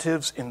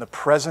representatives in the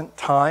present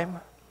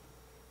time?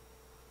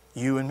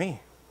 You and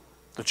me,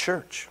 the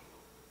church.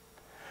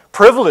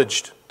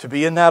 Privileged to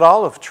be in that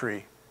olive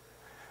tree,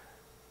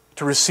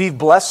 to receive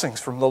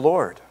blessings from the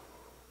Lord.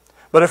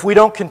 But if we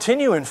don't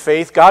continue in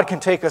faith, God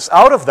can take us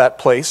out of that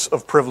place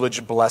of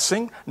privileged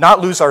blessing, not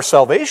lose our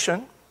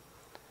salvation,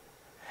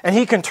 and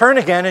he can turn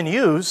again and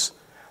use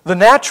the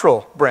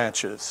natural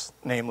branches,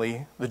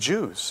 namely the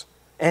Jews.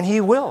 And he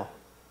will,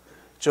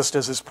 just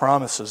as his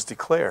promises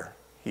declare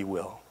he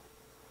will.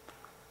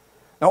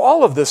 Now,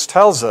 all of this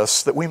tells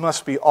us that we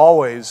must be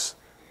always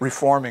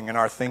reforming in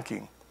our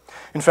thinking.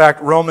 In fact,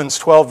 Romans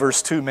 12,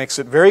 verse 2 makes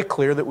it very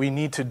clear that we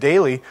need to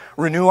daily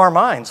renew our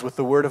minds with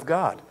the Word of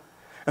God.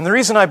 And the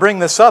reason I bring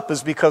this up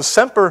is because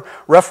Semper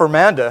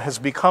Reformanda has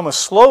become a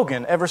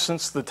slogan ever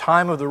since the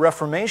time of the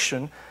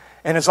Reformation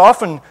and is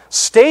often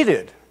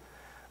stated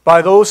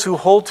by those who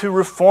hold to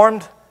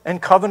Reformed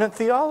and covenant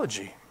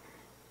theology.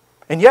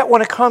 And yet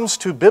when it comes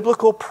to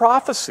biblical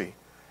prophecy,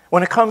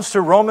 when it comes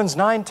to Romans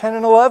 9, 10,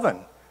 and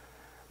 11,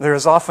 there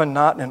is often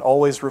not an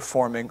always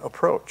reforming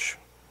approach.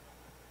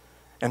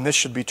 And this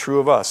should be true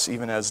of us,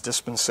 even as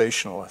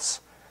dispensationalists.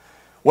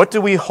 What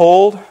do we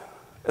hold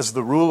as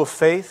the rule of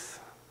faith,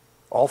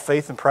 all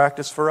faith and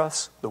practice for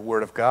us? The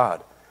Word of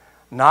God.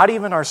 Not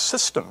even our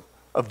system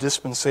of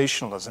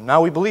dispensationalism.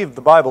 Now we believe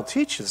the Bible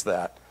teaches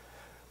that.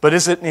 But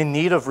is it in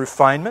need of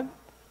refinement?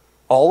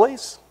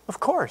 Always? Of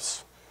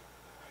course.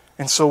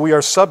 And so we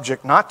are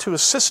subject not to a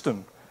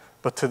system,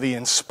 but to the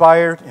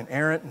inspired,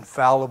 inerrant,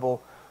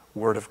 infallible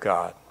Word of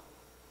God.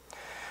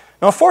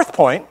 Now, a fourth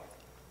point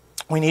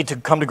we need to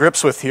come to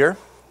grips with here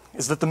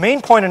is that the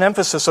main point and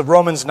emphasis of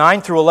Romans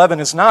 9 through 11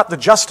 is not the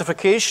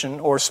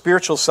justification or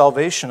spiritual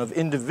salvation of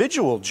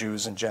individual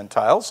Jews and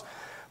Gentiles,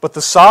 but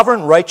the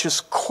sovereign, righteous,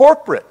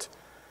 corporate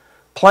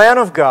plan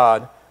of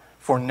God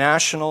for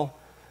national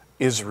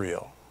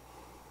Israel.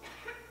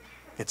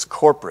 It's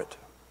corporate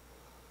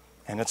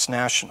and it's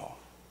national,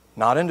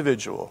 not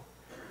individual.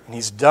 And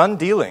he's done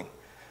dealing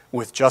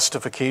with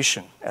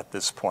justification at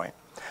this point.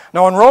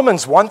 Now in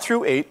Romans 1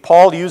 through 8,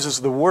 Paul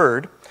uses the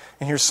word,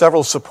 and here's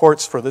several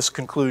supports for this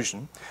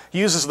conclusion. He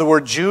uses the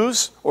word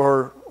Jews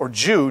or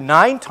Jew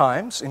 9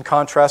 times in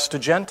contrast to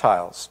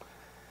Gentiles.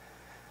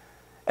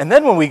 And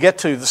then when we get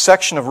to the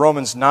section of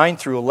Romans 9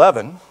 through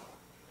 11,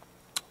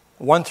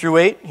 1 through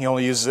 8, he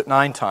only uses it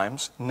 9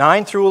 times.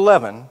 9 through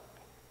 11,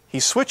 he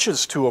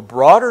switches to a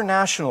broader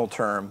national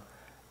term,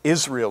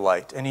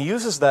 Israelite, and he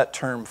uses that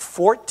term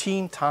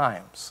 14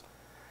 times.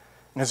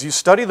 And as you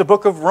study the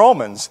book of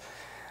Romans,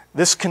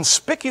 this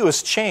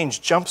conspicuous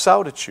change jumps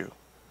out at you.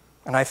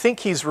 And I think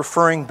he's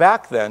referring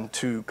back then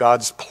to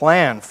God's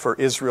plan for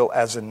Israel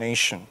as a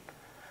nation,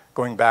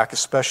 going back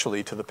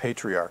especially to the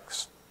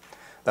patriarchs.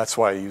 That's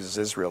why he uses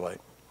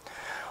Israelite.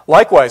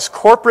 Likewise,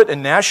 corporate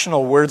and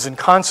national words and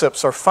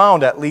concepts are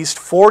found at least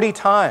 40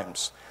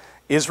 times.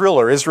 Israel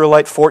or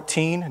Israelite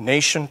 14,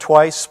 nation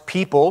twice,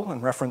 people,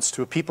 in reference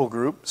to a people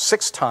group,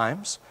 6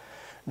 times,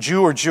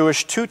 Jew or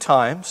Jewish 2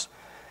 times,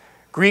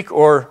 Greek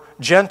or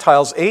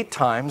Gentiles 8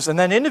 times, and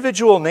then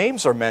individual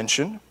names are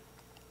mentioned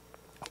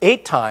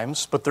 8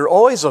 times, but they're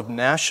always of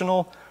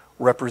national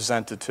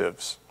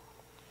representatives,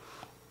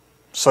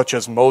 such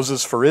as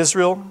Moses for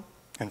Israel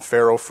and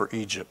Pharaoh for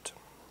Egypt.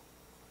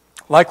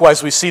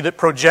 Likewise, we see that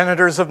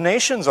progenitors of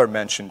nations are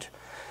mentioned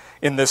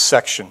in this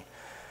section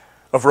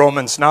of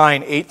Romans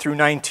 9, 8 through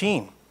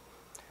 19,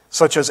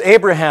 such as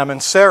Abraham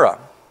and Sarah,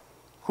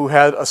 who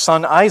had a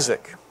son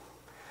Isaac.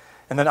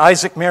 And then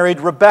Isaac married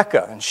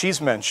Rebekah, and she's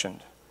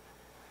mentioned.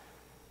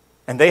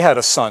 And they had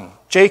a son,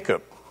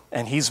 Jacob,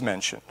 and he's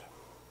mentioned.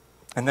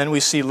 And then we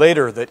see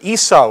later that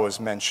Esau was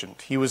mentioned.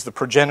 He was the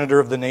progenitor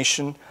of the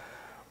nation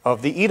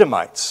of the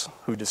Edomites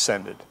who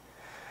descended.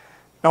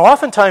 Now,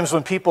 oftentimes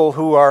when people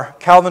who are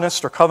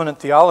Calvinist or covenant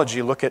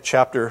theology look at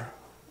chapter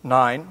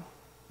 9,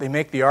 they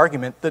make the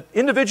argument that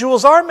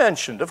individuals are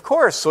mentioned, of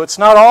course, so it's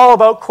not all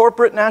about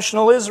corporate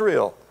national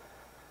Israel.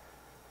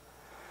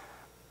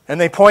 And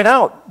they point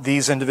out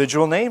these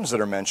individual names that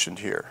are mentioned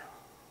here.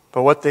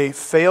 But what they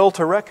fail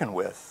to reckon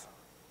with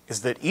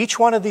is that each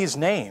one of these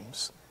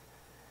names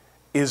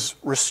is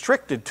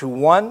restricted to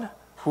one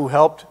who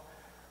helped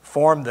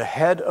form the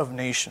head of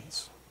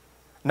nations,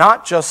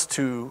 not just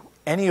to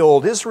any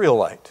old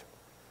Israelite.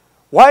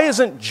 Why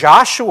isn't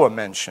Joshua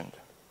mentioned,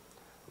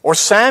 or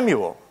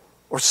Samuel,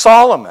 or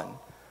Solomon,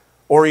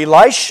 or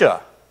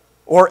Elisha,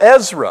 or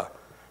Ezra,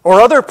 or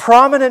other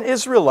prominent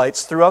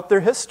Israelites throughout their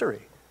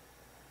history?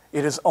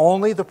 It is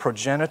only the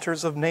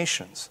progenitors of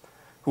nations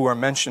who are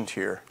mentioned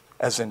here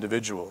as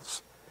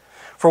individuals.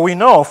 For we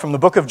know from the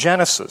book of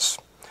Genesis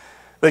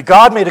that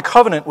God made a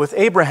covenant with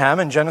Abraham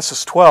in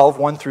Genesis 12,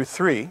 1 through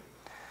 3,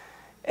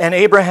 and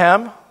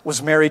Abraham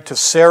was married to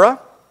Sarah,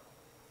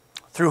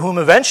 through whom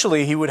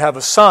eventually he would have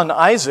a son,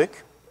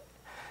 Isaac,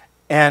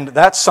 and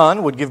that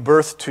son would give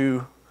birth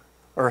to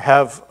or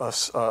have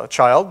a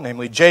child,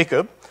 namely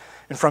Jacob,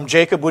 and from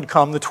Jacob would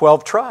come the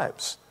 12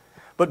 tribes.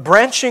 But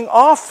branching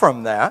off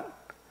from that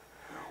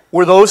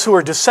were those who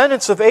were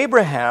descendants of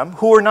Abraham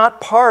who were not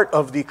part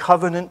of the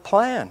covenant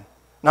plan,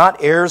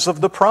 not heirs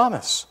of the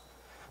promise.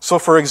 So,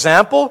 for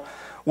example,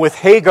 with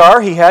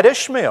Hagar, he had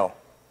Ishmael,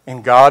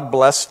 and God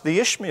blessed the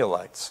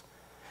Ishmaelites.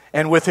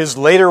 And with his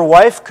later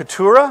wife,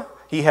 Keturah,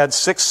 he had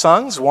 6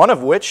 sons, one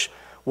of which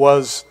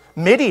was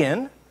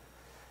Midian.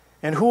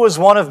 And who was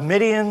one of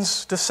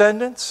Midian's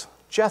descendants?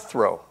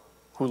 Jethro,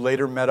 who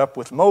later met up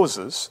with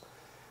Moses.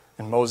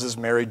 And Moses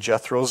married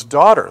Jethro's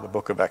daughter, the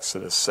book of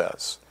Exodus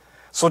says.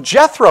 So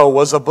Jethro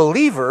was a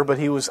believer, but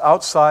he was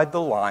outside the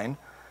line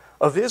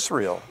of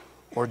Israel,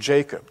 or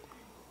Jacob.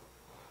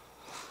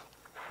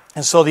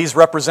 And so these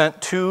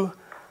represent 2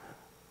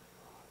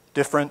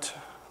 different,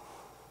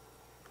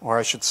 or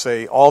I should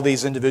say, all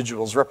these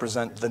individuals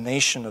represent the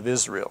nation of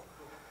Israel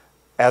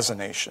as a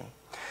nation.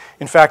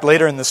 In fact,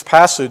 later in this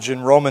passage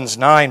in Romans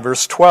 9,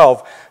 verse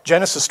 12,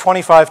 Genesis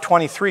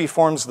 25:23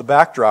 forms the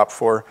backdrop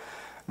for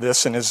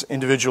this and is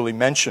individually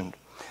mentioned.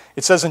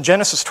 It says in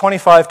Genesis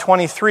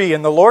 25:23,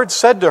 "And the Lord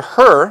said to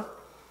her,"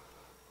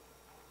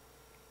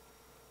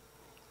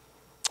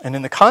 and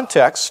in the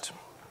context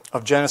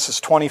of Genesis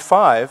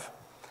 25,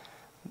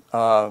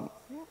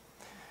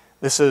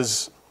 this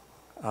is,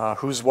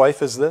 whose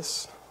wife is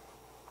this?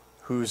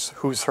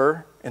 Who's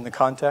her in the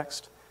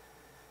context?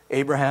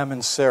 Abraham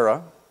and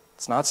Sarah.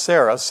 It's not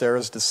Sarah.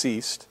 Sarah's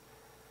deceased.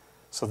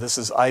 So this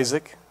is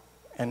Isaac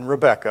and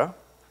Rebekah.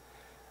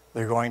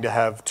 They're going to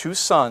have 2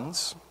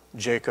 sons,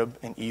 Jacob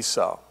and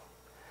Esau.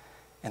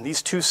 And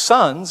these 2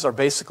 sons are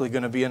basically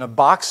going to be in a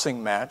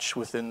boxing match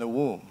within the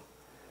womb.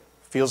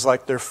 Feels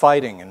like they're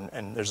fighting,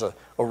 and there's a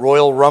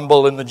royal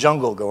rumble in the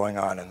jungle going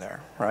on in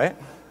there, right?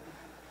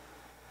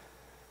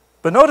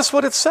 But notice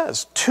what it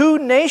says. 2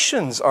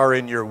 nations are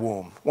in your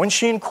womb. When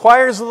she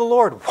inquires of the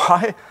Lord,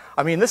 why?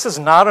 I mean, this is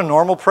not a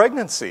normal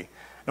pregnancy.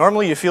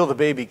 Normally you feel the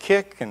baby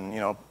kick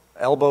and,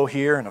 elbow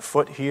here and a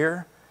foot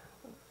here.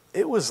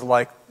 It was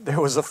like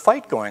there was a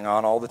fight going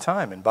on all the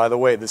time. And by the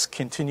way, this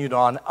continued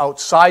on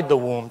outside the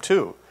womb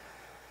too.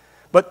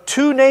 But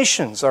 2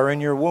 nations are in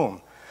your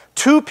womb.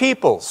 2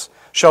 peoples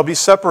shall be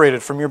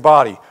separated from your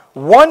body.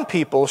 1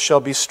 people shall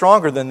be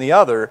stronger than the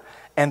other,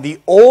 and the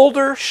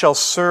older shall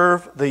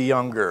serve the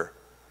younger.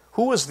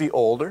 Who was the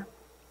older?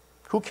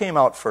 Who came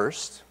out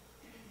first?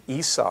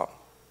 Esau,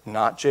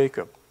 not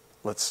Jacob.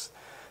 Let's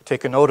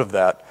take a note of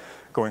that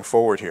going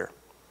forward here.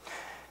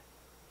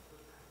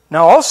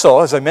 Now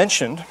also, as I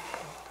mentioned,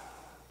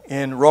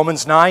 in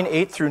Romans 9,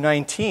 8 through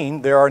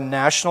 19, there are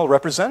national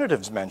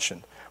representatives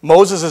mentioned.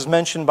 Moses is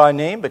mentioned by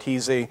name, but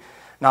he's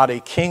not a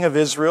king of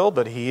Israel,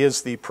 but he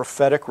is the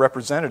prophetic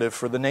representative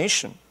for the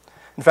nation.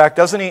 In fact,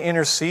 doesn't he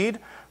intercede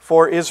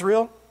for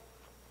Israel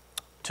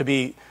to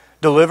be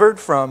delivered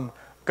from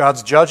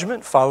God's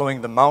judgment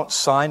following the Mount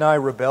Sinai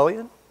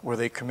rebellion, where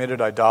they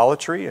committed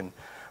idolatry, and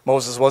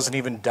Moses wasn't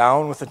even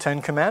down with the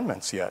 10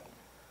 Commandments yet.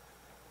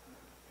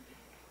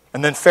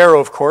 And then Pharaoh,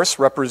 of course,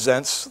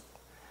 represents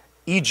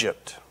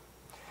Egypt.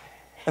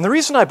 And the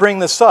reason I bring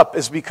this up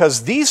is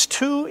because these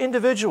 2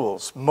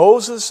 individuals,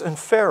 Moses and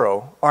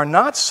Pharaoh, are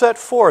not set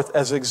forth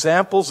as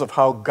examples of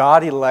how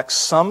God elects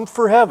some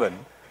for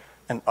heaven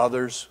and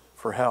others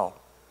for hell,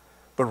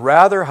 but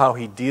rather how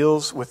he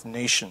deals with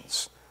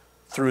nations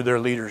through their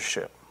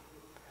leadership.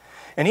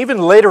 And even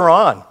later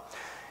on,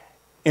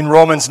 in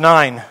Romans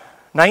 9,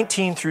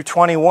 19 through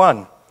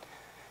 21,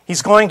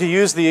 he's going to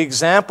use the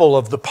example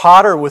of the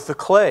potter with the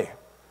clay.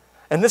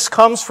 And this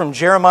comes from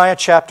Jeremiah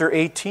chapter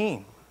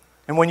 18.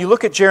 And when you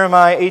look at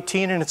Jeremiah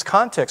 18 in its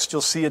context,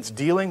 you'll see it's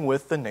dealing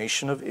with the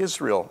nation of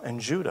Israel and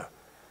Judah.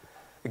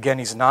 Again,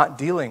 he's not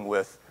dealing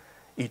with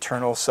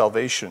eternal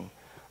salvation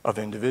of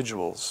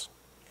individuals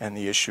and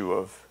the issue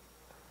of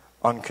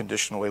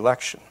unconditional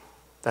election.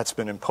 That's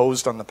been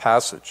imposed on the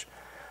passage.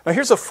 Now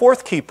here's a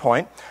 4th key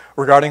point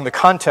regarding the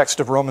context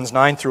of Romans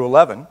 9 through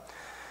 11,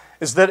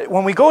 is that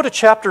when we go to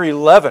chapter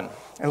 11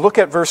 and look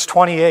at verse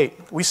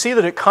 28, we see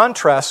that it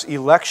contrasts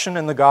election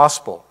and the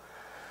gospel,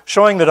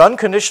 showing that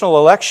unconditional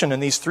election in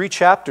these 3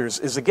 chapters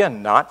is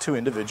again not to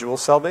individual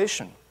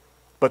salvation,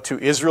 but to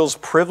Israel's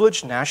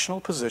privileged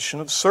national position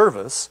of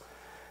service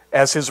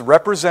as his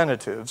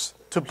representatives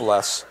to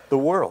bless the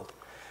world.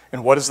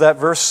 And what does that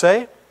verse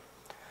say?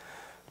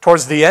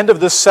 Towards the end of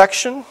this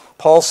section,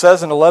 Paul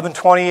says in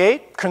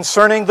 11:28,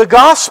 concerning the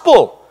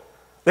gospel,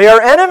 they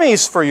are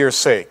enemies for your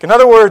sake. In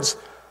other words,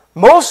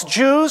 most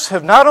Jews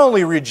have not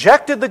only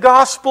rejected the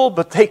gospel,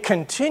 but they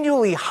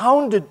continually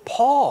hounded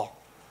Paul.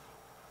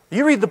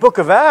 You read the book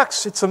of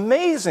Acts, it's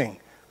amazing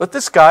that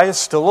this guy is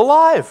still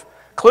alive.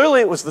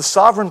 Clearly it was the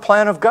sovereign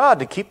plan of God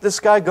to keep this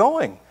guy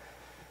going,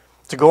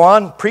 to go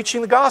on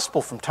preaching the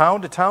gospel from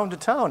town to town to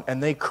town,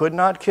 and they could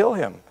not kill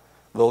him,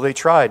 though they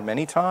tried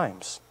many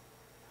times.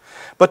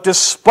 But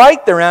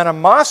despite their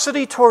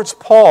animosity towards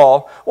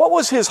Paul, what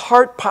was his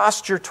heart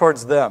posture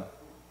towards them?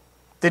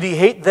 Did he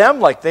hate them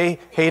like they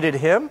hated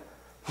him?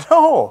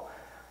 No.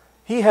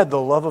 He had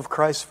the love of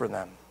Christ for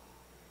them.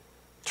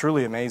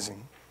 Truly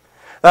amazing.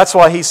 That's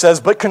why he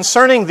says, but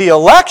concerning the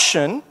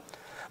election,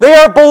 they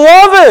are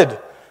beloved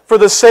for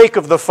the sake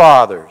of the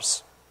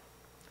fathers.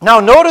 Now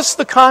notice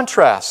the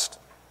contrast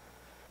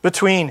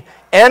between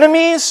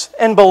enemies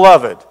and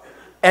beloved,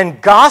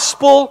 and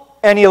gospel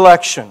and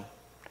election.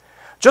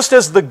 Just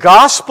as the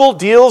gospel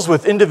deals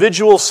with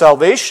individual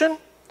salvation,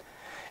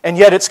 and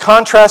yet it's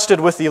contrasted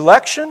with the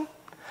election,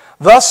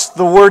 thus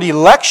the word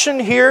election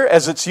here,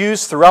 as it's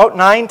used throughout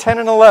 9, 10,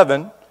 and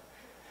 11,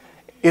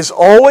 is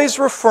always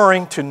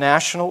referring to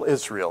national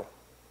Israel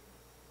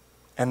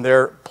and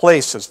their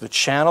place as the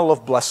channel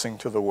of blessing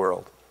to the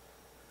world,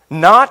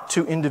 not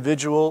to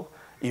individual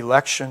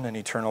election and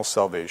eternal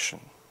salvation.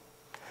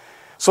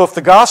 So if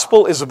the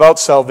gospel is about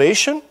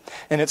salvation,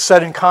 and it's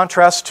set in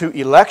contrast to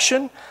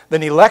election,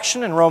 then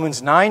election in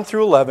Romans 9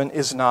 through 11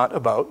 is not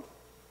about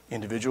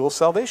individual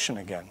salvation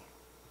again.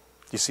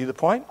 Do you see the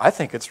point? I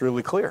think it's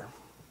really clear.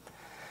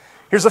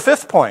 Here's a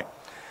fifth point,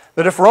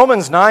 that if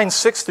Romans 9,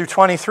 6 through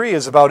 23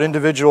 is about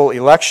individual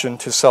election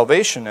to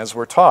salvation, as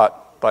we're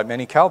taught by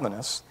many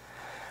Calvinists,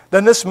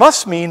 then this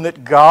must mean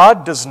that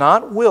God does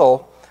not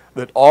will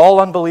that all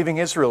unbelieving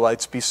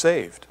Israelites be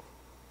saved.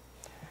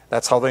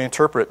 That's how they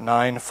interpret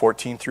 9,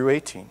 14 through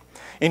 18.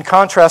 In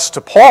contrast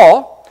to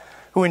Paul,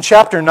 who in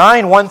chapter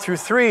 9, 1 through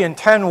 3 and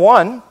 10,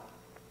 1,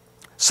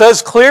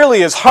 says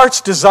clearly his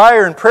heart's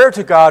desire and prayer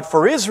to God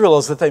for Israel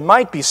is that they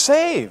might be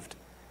saved.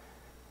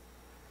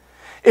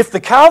 If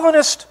the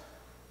Calvinist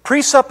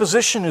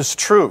presupposition is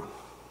true,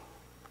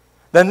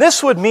 then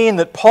this would mean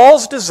that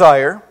Paul's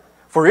desire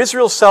for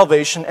Israel's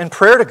salvation and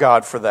prayer to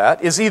God for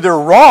that is either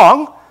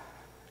wrong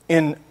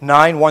in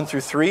 9, 1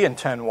 through 3 and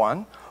 10,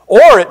 1,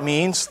 or it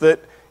means that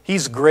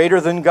he's greater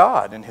than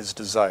God in his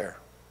desire.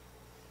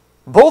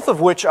 Both of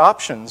which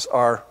options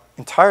are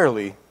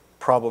entirely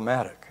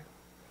problematic.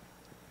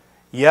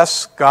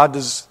 Yes, God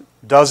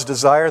does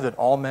desire that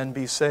all men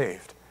be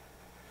saved.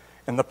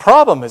 And the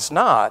problem is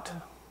not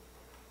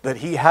that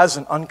he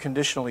hasn't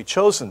unconditionally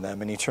chosen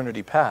them in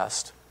eternity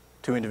past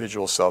to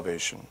individual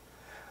salvation.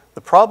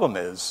 The problem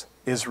is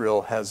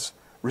Israel has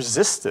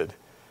resisted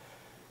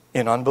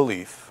in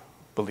unbelief,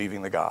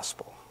 believing the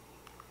gospel.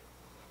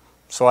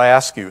 So I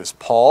ask you, is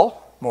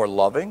Paul more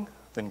loving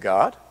than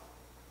God?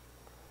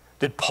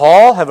 Did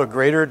Paul have a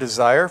greater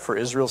desire for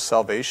Israel's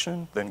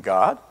salvation than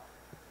God?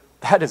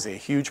 That is a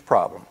huge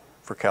problem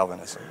for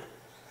Calvinism.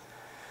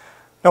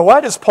 Now,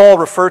 why does Paul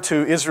refer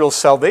to Israel's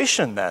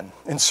salvation then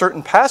in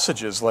certain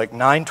passages like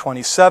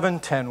 9:27,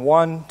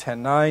 10:1,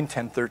 10:9,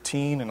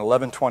 10:13, and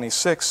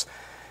 11:26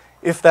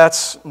 if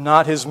that's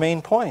not his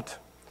main point?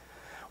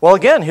 Well,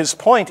 again, his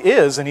point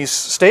is, and he's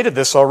stated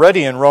this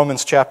already in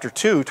Romans chapter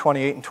 2,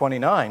 28 and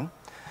 29,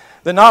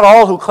 that not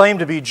all who claim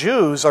to be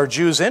Jews are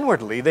Jews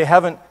inwardly. They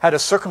haven't had a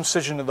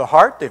circumcision of the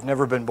heart. They've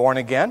never been born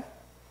again.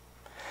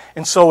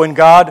 And so when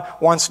God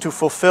wants to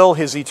fulfill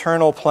his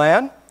eternal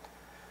plan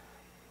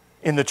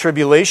in the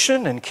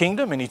tribulation and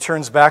kingdom, and he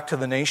turns back to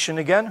the nation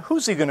again,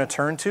 who's he going to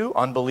turn to?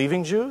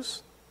 Unbelieving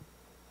Jews?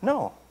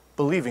 No,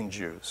 believing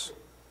Jews.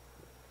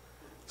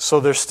 So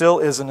there still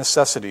is a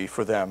necessity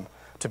for them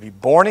to be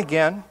born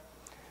again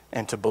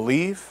and to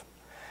believe.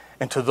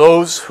 And to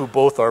those who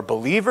both are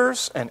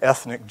believers and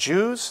ethnic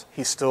Jews,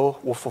 he still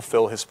will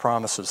fulfill his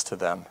promises to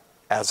them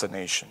as a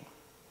nation.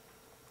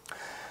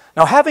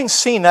 Now, having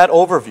seen that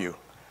overview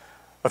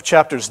of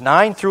chapters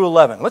 9 through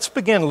 11, let's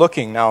begin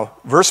looking now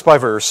verse by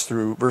verse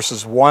through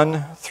verses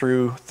 1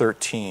 through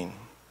 13.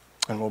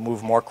 And we'll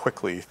move more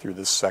quickly through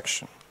this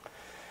section.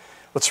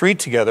 Let's read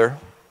together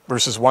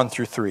verses 1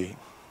 through 3.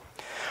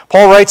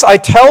 Paul writes, I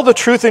tell the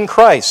truth in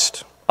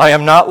Christ. I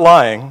am not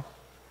lying.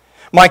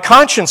 My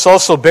conscience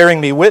also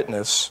bearing me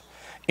witness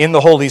in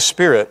the Holy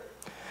Spirit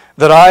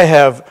that I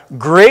have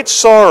great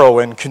sorrow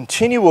and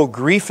continual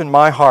grief in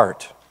my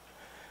heart.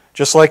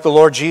 Just like the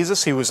Lord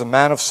Jesus, he was a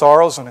man of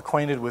sorrows and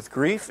acquainted with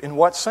grief. In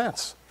what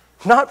sense?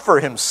 Not for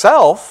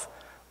himself,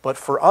 but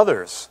for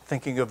others,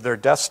 thinking of their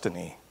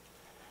destiny.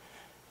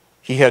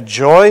 He had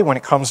joy when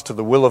it comes to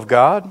the will of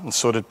God, and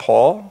so did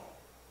Paul.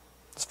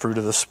 It's fruit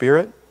of the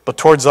Spirit. But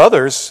towards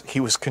others, he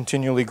was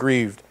continually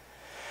grieved.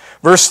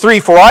 Verse 3,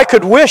 for I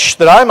could wish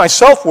that I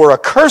myself were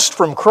accursed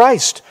from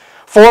Christ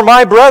for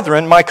my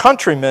brethren, my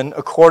countrymen,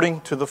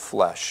 according to the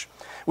flesh.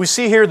 We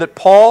see here that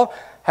Paul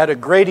had a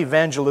great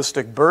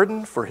evangelistic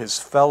burden for his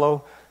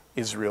fellow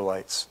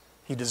Israelites.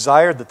 He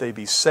desired that they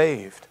be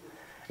saved.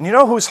 And you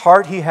know whose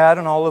heart he had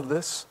in all of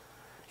this?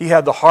 He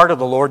had the heart of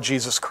the Lord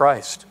Jesus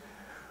Christ,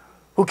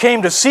 who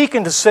came to seek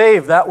and to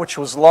save that which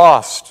was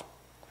lost.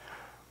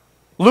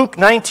 Luke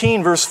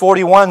 19, verse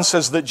 41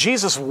 says that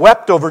Jesus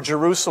wept over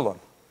Jerusalem.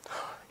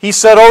 He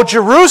said, "O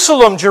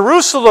Jerusalem,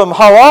 Jerusalem,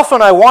 how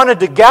often I wanted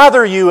to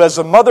gather you as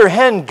a mother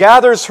hen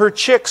gathers her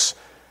chicks.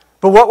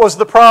 But what was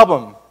the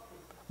problem?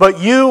 But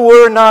you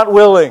were not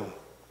willing."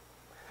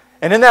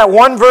 And in that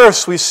one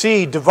verse, we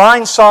see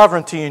divine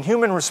sovereignty and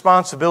human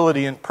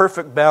responsibility in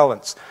perfect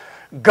balance.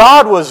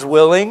 God was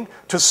willing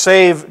to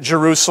save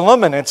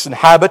Jerusalem and its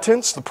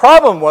inhabitants. The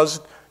problem was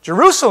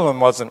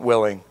Jerusalem wasn't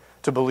willing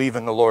to believe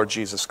in the Lord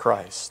Jesus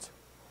Christ.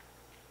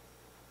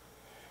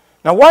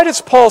 Now, why does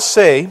Paul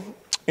say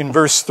in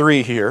verse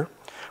 3 here,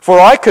 For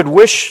I could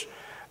wish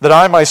that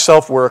I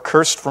myself were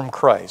accursed from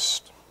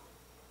Christ,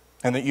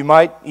 and that you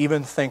might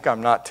even think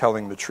I'm not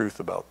telling the truth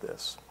about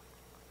this.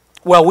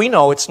 Well, we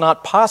know it's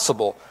not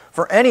possible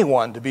for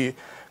anyone to be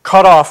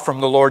cut off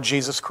from the Lord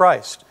Jesus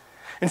Christ.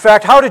 In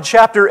fact, how did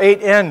chapter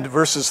 8 end,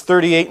 verses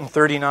 38 and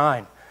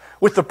 39?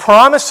 With the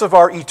promise of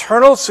our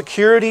eternal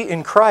security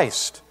in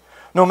Christ.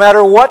 No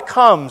matter what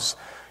comes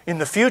in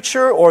the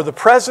future or the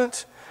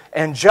present,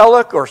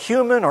 angelic or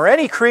human or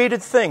any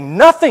created thing,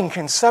 nothing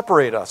can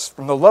separate us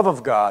from the love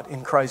of God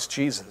in Christ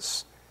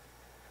Jesus.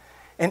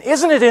 And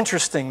isn't it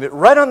interesting that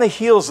right on the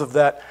heels of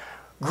that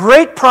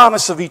great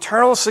promise of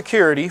eternal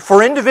security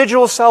for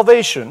individual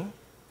salvation,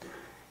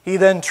 he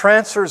then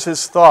transfers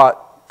his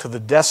thought to the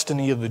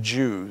destiny of the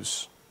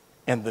Jews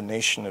and the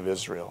nation of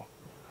Israel.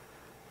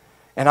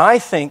 And I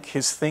think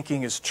his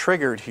thinking is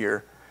triggered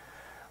here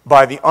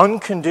by the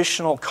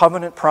unconditional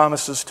covenant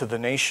promises to the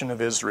nation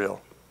of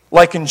Israel.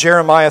 Like in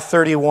Jeremiah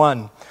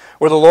 31,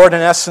 where the Lord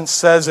in essence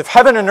says, if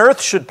heaven and earth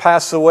should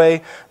pass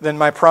away, then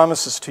my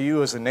promises to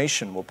you as a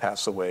nation will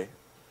pass away.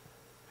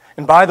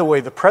 And by the way,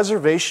 the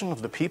preservation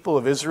of the people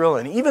of Israel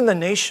and even the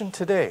nation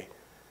today,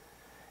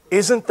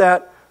 isn't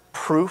that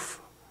proof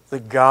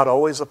that God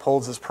always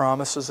upholds his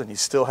promises and he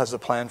still has a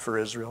plan for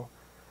Israel?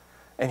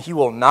 And he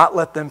will not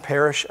let them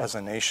perish as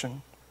a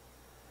nation.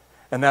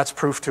 And that's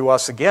proof to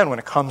us again when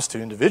it comes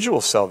to individual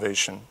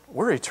salvation.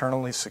 We're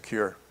eternally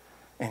secure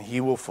and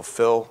he will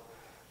fulfill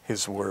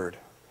his word.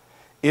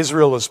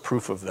 Israel is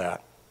proof of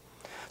that.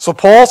 So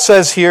Paul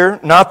says here,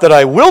 not that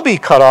I will be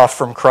cut off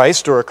from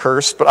Christ or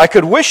accursed, but I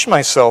could wish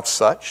myself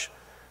such,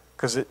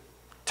 because it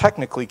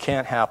technically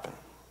can't happen.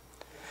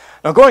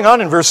 Now going on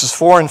in verses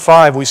 4 and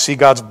 5, we see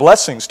God's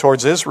blessings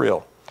towards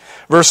Israel.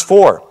 Verse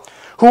 4,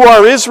 who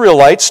are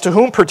Israelites, to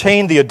whom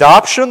pertain the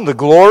adoption, the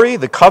glory,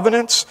 the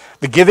covenants,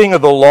 the giving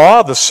of the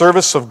law, the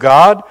service of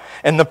God,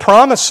 and the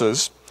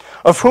promises,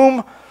 of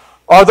whom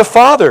are the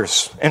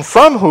fathers, and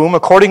from whom,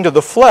 according to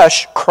the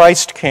flesh,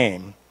 Christ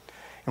came.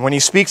 And when he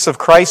speaks of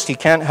Christ, he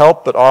can't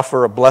help but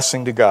offer a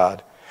blessing to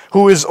God,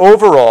 who is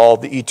over all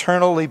the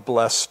eternally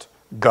blessed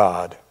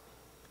God.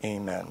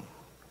 Amen.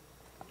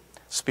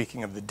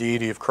 Speaking of the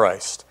deity of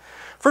Christ.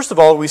 First of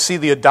all, we see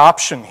the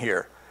adoption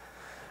here.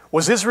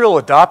 Was Israel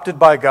adopted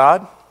by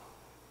God?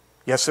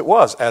 Yes, it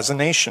was, as a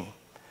nation.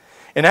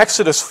 In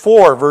Exodus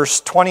 4, verse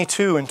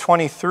 22 and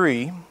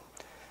 23,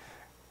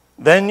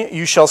 then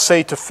you shall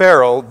say to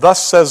Pharaoh,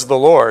 thus says the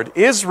Lord,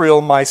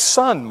 Israel, my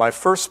son, my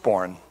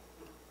firstborn.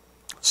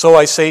 So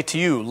I say to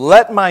you,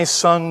 let my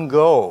son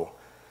go,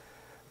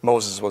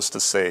 Moses was to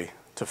say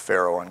to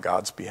Pharaoh on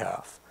God's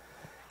behalf.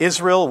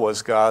 Israel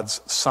was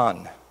God's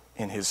son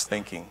in his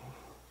thinking.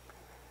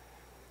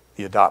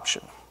 The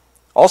adoption.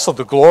 Also,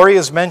 the glory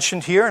is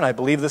mentioned here, and I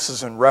believe this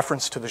is in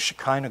reference to the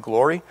Shekinah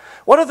glory.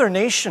 What other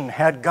nation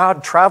had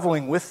God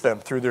traveling with them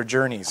through their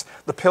journeys?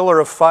 The pillar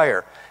of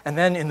fire, and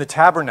then in the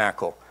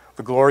tabernacle,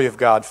 the glory of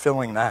God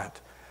filling that.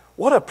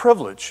 What a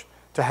privilege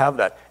to have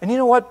that. And you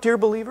know what, dear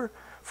believer?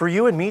 For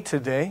you and me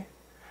today,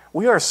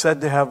 we are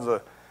said to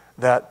have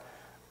that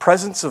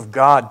presence of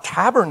God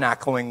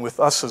tabernacling with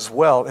us as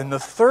well, and the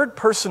third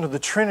person of the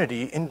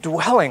Trinity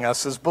indwelling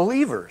us as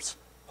believers.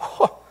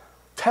 Oh,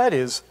 that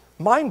is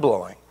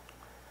mind-blowing.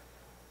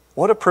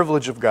 What a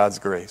privilege of God's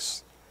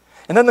grace.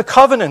 And then the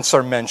covenants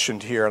are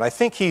mentioned here, and I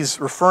think he's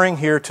referring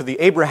here to the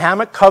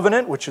Abrahamic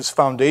covenant, which is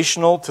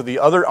foundational to the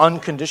other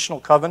unconditional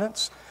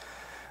covenants,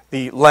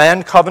 the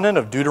land covenant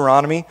of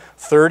Deuteronomy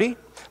 30,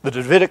 the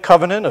Davidic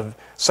covenant of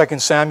 2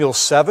 Samuel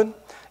 7,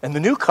 and the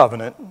new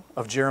covenant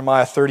of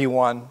Jeremiah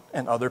 31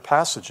 and other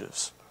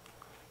passages.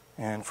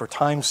 And for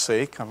time's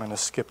sake, I'm going to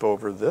skip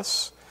over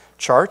this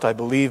chart. I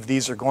believe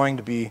these are going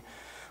to be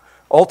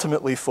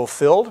ultimately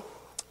fulfilled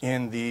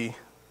in the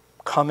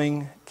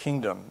coming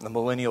kingdom, the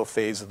millennial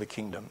phase of the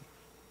kingdom,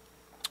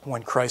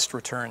 when Christ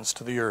returns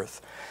to the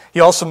earth. He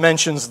also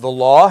mentions the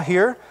law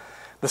here.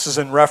 This is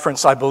in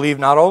reference, I believe,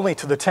 not only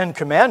to the 10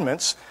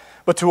 Commandments,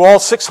 but to all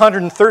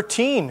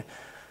 613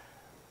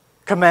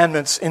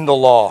 commandments in the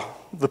law,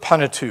 the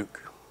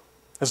Pentateuch.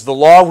 As the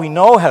law, we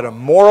know, had a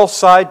moral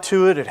side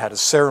to it, it had a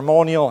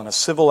ceremonial and a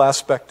civil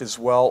aspect as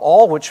well,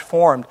 all which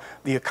formed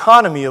the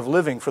economy of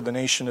living for the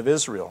nation of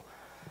Israel.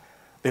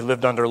 They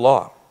lived under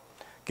law,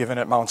 given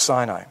at Mount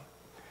Sinai.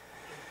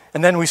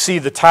 And then we see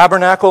the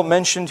tabernacle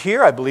mentioned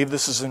here. I believe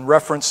this is in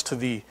reference to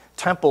the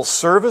temple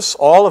service,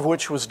 all of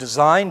which was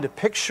designed to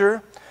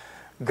picture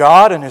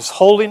God and his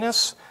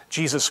holiness,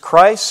 Jesus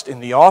Christ in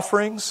the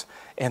offerings,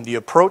 and the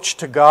approach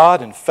to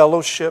God and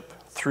fellowship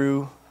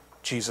through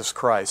Jesus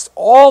Christ.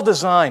 All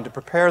designed to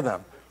prepare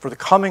them for the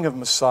coming of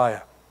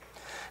Messiah.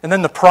 And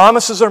then the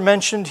promises are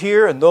mentioned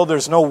here, and though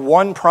there's no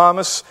one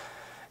promise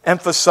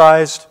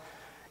emphasized,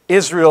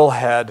 Israel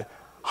had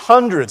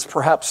hundreds,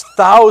 perhaps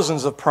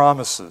thousands of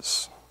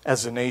promises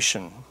as a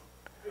nation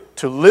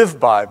to live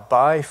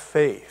by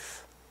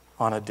faith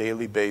on a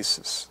daily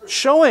basis,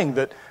 showing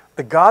that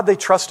the God they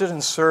trusted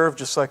and served,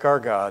 just like our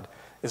God,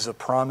 is a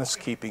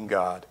promise-keeping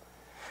God.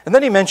 And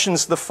then he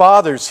mentions the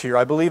fathers here.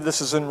 I believe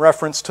this is in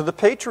reference to the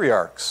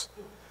patriarchs,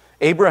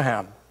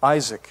 Abraham,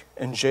 Isaac,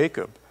 and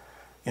Jacob,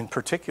 in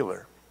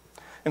particular.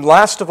 And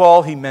last of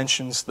all, he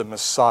mentions the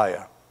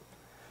Messiah,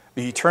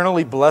 the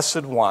eternally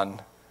blessed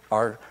one,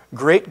 our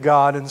great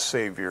God and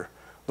Savior,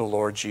 the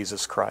Lord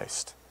Jesus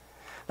Christ.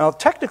 Now,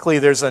 technically,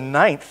 there's a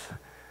ninth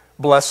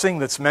blessing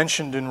that's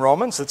mentioned in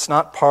Romans. It's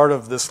not part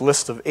of this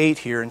list of 8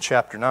 here in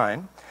chapter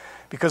 9,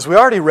 because we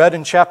already read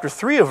in chapter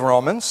 3 of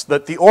Romans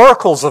that the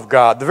oracles of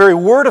God, the very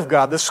word of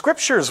God, the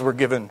scriptures were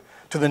given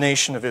to the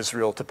nation of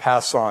Israel to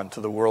pass on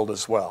to the world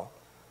as well.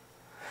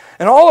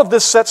 And all of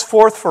this sets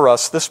forth for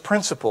us this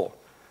principle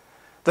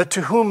that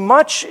to whom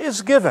much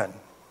is given,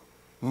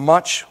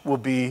 much will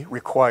be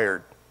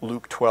required.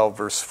 Luke 12,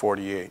 verse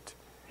 48.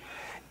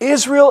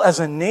 Israel as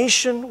a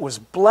nation was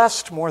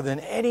blessed more than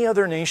any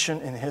other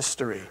nation in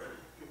history.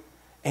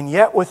 And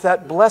yet with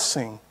that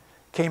blessing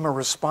came a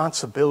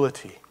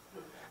responsibility.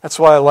 That's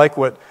why I like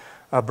what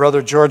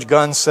Brother George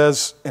Gunn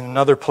says in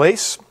another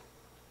place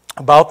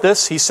about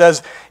this. He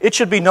says, it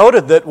should be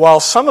noted that while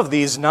some of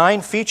these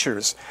 9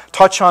 features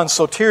touch on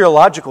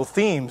soteriological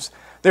themes,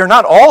 they're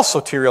not all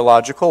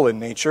soteriological in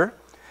nature.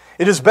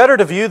 It is better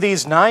to view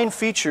these 9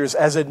 features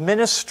as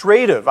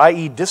administrative,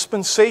 i.e.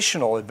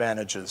 dispensational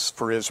advantages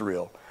for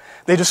Israel.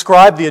 They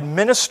describe the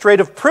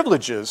administrative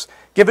privileges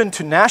given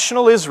to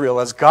national Israel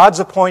as God's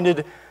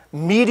appointed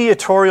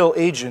mediatorial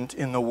agent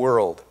in the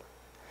world.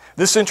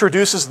 This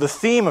introduces the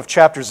theme of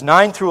chapters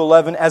 9 through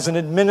 11 as an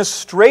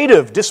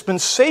administrative,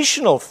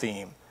 dispensational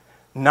theme,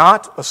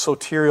 not a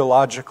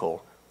soteriological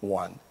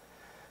one.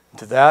 And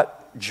to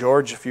that,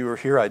 George, if you were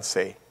here, I'd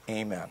say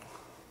amen.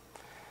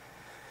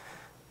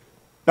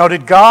 Now,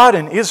 did God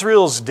in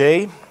Israel's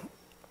day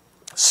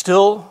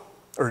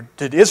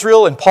did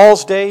Israel in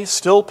Paul's day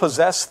still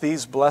possess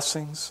these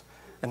blessings?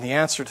 And the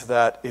answer to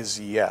that is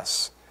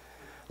yes.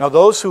 Now,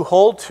 those who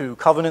hold to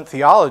covenant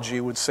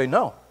theology would say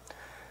no.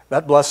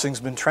 That blessing's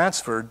been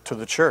transferred to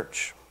the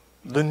church.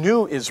 The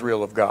new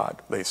Israel of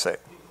God, they say.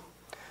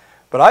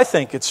 But I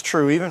think it's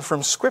true, even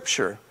from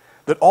Scripture,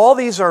 that all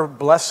these are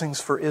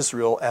blessings for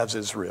Israel as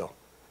Israel.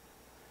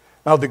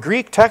 Now, the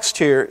Greek text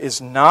here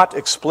is not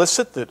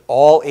explicit that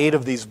all 8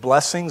 of these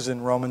blessings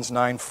in Romans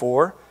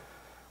 9:4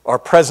 are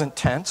present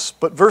tense,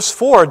 but verse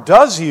 4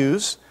 does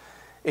use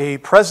a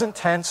present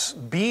tense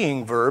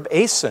being verb,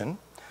 asin,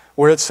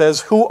 where it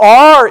says, who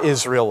are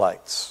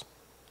Israelites.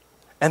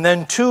 And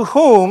then to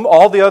whom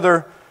all the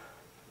other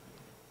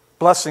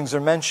blessings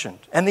are mentioned.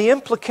 And the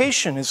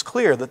implication is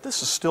clear that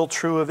this is still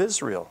true of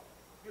Israel.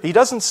 He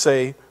doesn't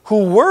say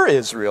who were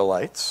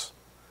Israelites,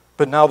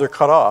 but now they're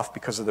cut off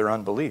because of their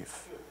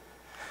unbelief.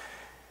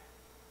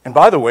 And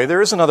by the way,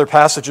 there is another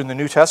passage in the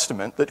New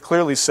Testament that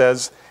clearly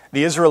says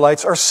the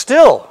Israelites are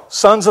still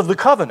sons of the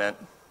covenant,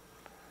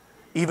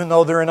 even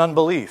though they're in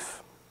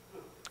unbelief.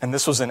 And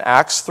this was in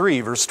Acts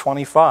 3, verse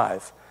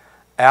 25,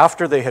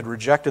 after they had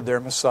rejected their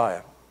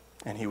Messiah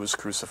and he was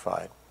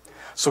crucified.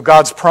 So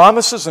God's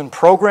promises and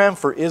program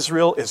for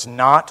Israel is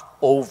not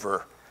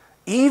over,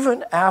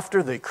 even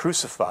after they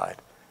crucified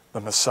the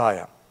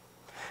Messiah.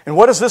 And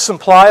what does this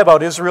imply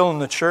about Israel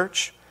and the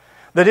church?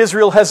 That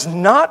Israel has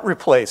not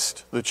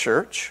replaced the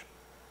church.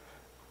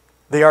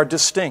 They are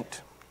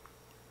distinct.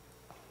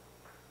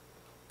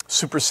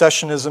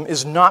 Supersessionism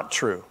is not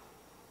true.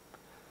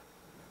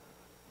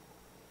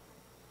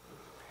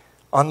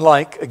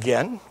 Unlike,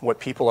 again, what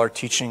people are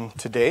teaching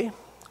today,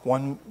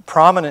 one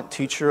prominent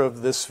teacher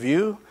of this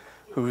view,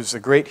 who is a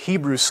great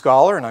Hebrew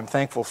scholar, and I'm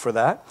thankful for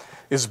that,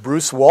 is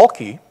Bruce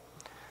Waltke.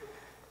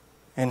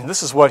 And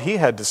this is what he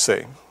had to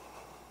say.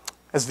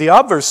 As the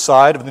obverse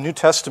side of the New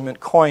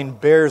Testament coin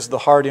bears the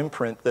hard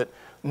imprint that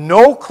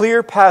no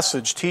clear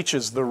passage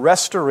teaches the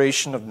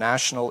restoration of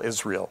national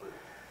Israel,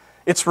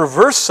 its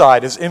reverse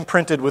side is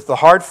imprinted with the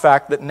hard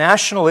fact that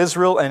national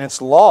Israel and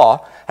its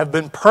law have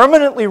been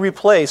permanently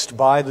replaced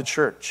by the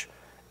church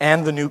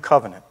and the new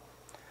covenant.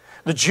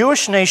 The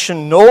Jewish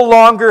nation no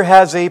longer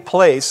has a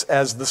place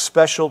as the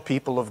special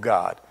people of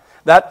God.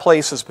 That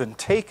place has been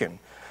taken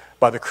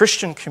by the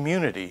Christian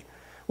community,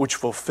 which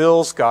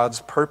fulfills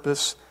God's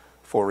purpose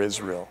for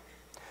Israel.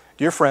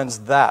 Dear friends,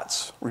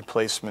 that's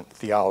replacement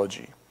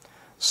theology.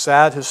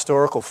 Sad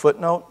historical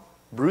footnote,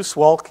 Bruce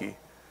Waltke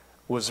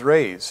was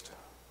raised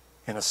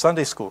in a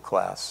Sunday school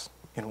class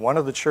in one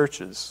of the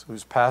churches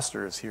whose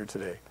pastor is here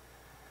today.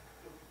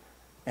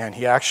 And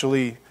he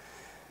actually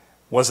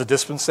was a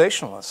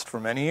dispensationalist for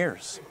many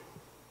years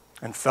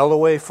and fell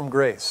away from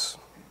grace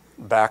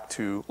back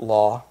to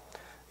law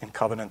and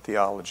covenant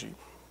theology.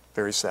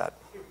 Very sad.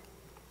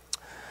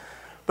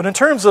 But in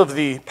terms of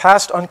the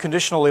past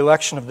unconditional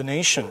election of the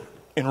nation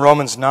in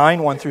Romans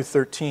 9, 1 through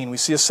 13, we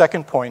see a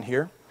second point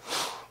here.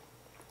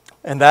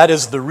 And that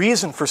is the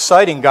reason for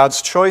citing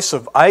God's choice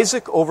of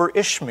Isaac over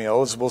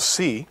Ishmael, as we'll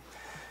see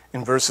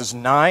in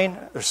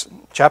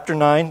chapter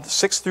 9,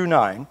 6 through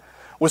 9,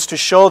 was to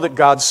show that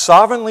God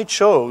sovereignly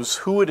chose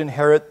who would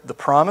inherit the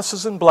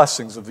promises and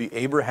blessings of the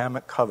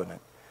Abrahamic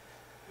covenant,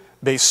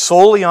 based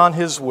solely on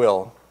his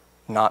will,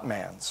 not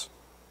man's.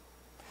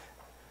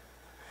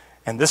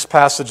 And this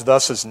passage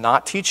thus is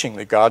not teaching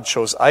that God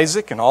chose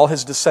Isaac and all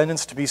his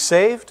descendants to be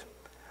saved,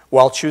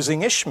 while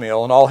choosing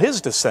Ishmael and all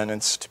his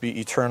descendants to be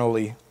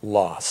eternally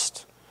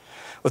lost.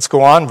 Let's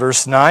go on,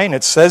 verse 9.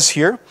 It says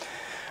here,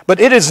 "But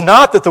it is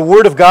not that the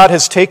word of God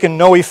has taken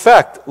no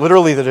effect,"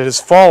 literally that it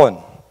has fallen.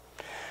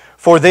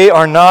 "For they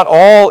are not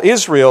all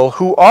Israel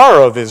who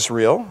are of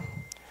Israel,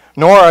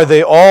 nor are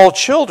they all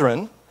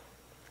children,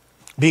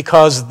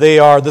 because they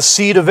are the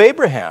seed of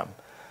Abraham.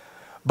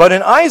 But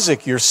in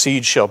Isaac your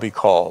seed shall be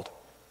called.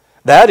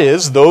 That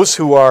is, those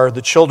who are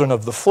the children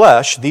of the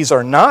flesh, these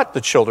are not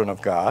the children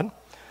of God,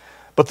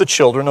 but the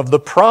children of the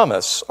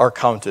promise are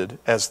counted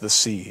as the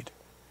seed.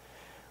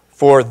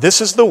 For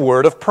this is the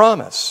word of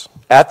promise.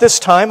 At this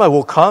time I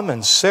will come,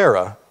 and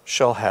Sarah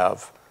shall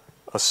have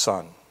a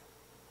son."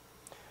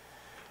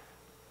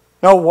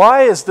 Now,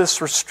 why is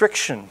this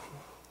restriction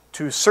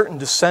to certain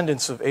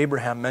descendants of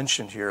Abraham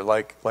mentioned here,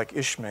 like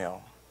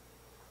Ishmael?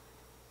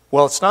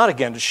 Well, it's not,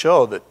 again, to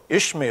show that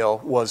Ishmael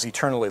was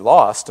eternally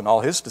lost and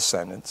all his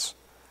descendants,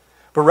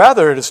 but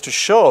rather it is to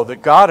show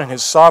that God in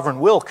his sovereign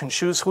will can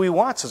choose who he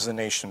wants as a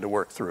nation to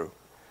work through.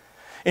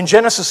 In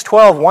Genesis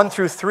 12, 1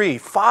 through 3,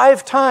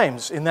 5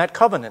 times in that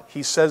covenant,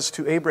 he says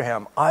to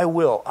Abraham, "I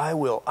will, I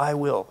will, I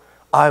will,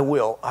 I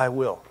will, I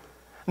will."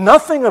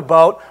 Nothing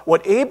about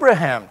what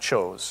Abraham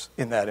chose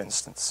in that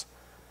instance.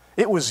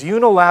 It was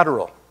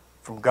unilateral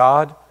from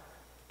God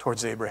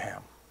towards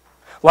Abraham.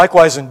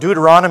 Likewise, in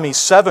Deuteronomy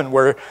 7,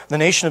 where the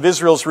nation of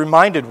Israel is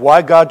reminded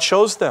why God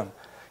chose them,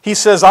 he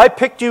says, "I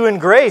picked you in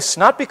grace,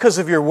 not because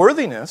of your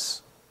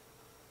worthiness.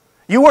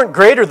 You weren't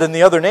greater than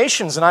the other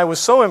nations, and I was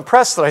so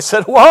impressed that I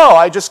said, wow,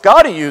 I just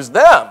got to use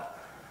them."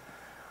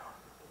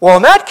 Well,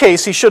 in that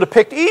case, he should have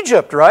picked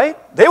Egypt, right?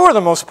 They were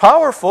the most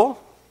powerful.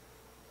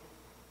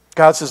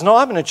 God says, no,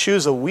 I'm going to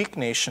choose a weak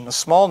nation, a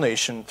small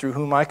nation, through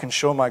whom I can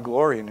show my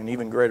glory in an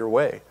even greater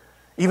way,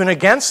 even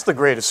against the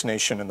greatest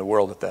nation in the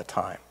world at that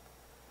time.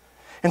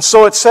 And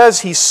so it says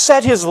he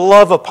set his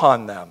love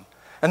upon them.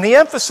 And the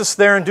emphasis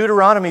there in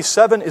Deuteronomy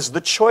 7 is the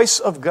choice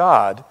of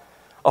God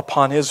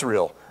upon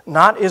Israel,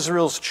 not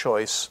Israel's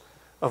choice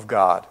of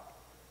God,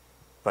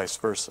 vice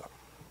versa.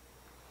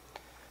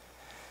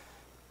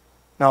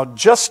 Now,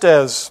 just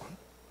as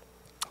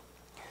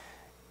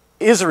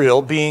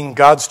Israel, being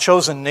God's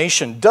chosen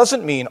nation,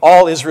 doesn't mean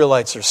all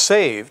Israelites are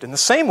saved, in the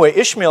same way,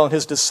 Ishmael and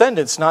his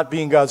descendants not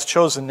being God's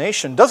chosen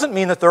nation doesn't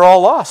mean that they're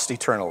all lost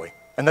eternally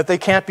and that they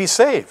can't be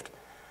saved.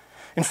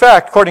 In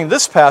fact, according to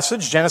this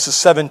passage, Genesis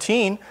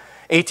 17,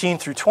 18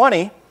 through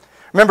 20,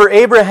 remember,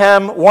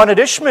 Abraham wanted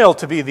Ishmael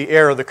to be the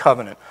heir of the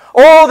covenant.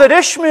 "Oh, that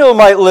Ishmael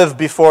might live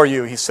before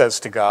you," he says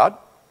to God.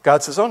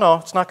 God says, "Oh no,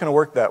 it's not going to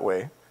work that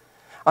way.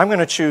 I'm going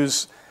to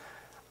choose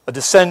a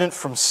descendant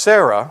from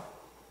Sarah,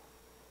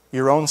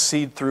 your own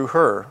seed through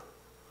her,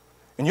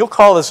 and you'll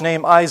call his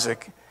name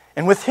Isaac,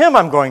 and with him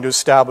I'm going to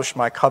establish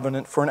my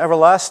covenant for an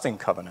everlasting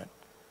covenant.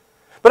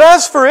 But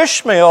as for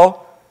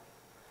Ishmael,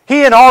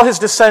 he and all his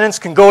descendants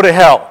can go to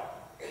hell."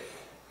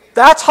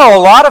 That's how a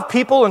lot of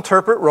people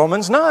interpret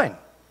Romans 9.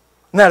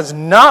 And that is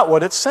not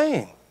what it's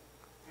saying.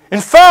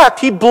 In fact,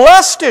 he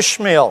blessed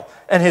Ishmael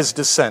and his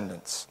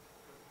descendants.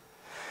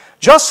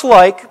 Just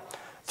like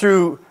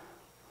through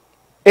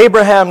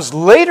Abraham's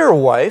later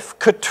wife,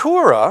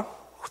 Keturah,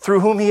 through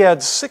whom he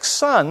had 6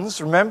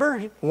 sons,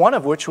 remember, one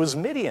of which was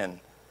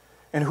Midian.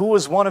 And who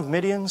was one of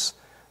Midian's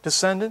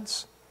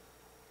descendants?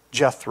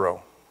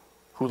 Jethro,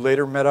 who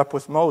later met up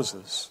with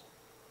Moses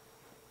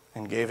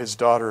and gave his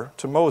daughter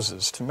to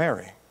Moses to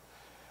marry.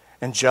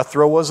 And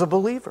Jethro was a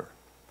believer.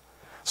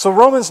 So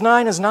Romans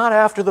 9 is not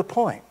after the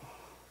point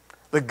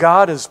that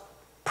God is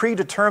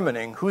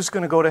predetermining who's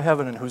going to go to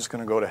heaven and who's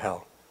going to go to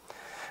hell.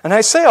 And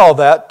I say all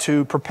that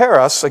to prepare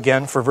us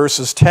again for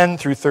verses 10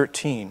 through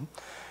 13,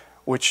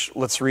 which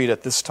let's read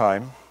at this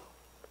time.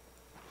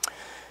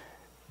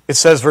 It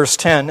says, verse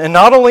 10, "And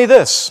not only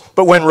this,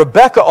 but when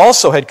Rebekah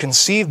also had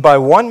conceived by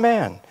one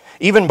man,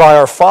 even by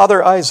our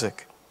father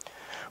Isaac,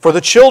 for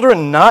the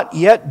children not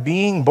yet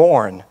being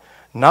born,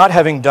 not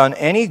having done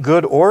any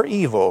good or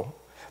evil,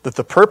 that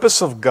the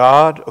purpose of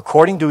God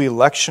according to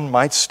election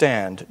might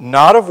stand,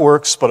 not of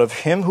works, but of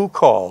him who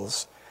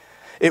calls,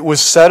 it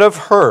was said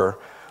of her,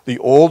 the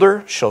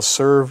older shall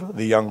serve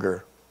the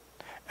younger.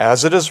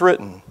 As it is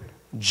written,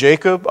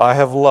 Jacob I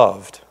have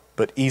loved,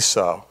 but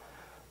Esau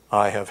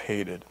I have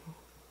hated."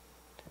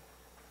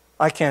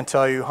 I can't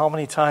tell you how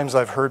many times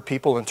I've heard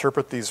people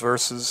interpret these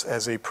verses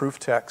as a proof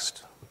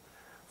text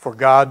for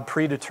God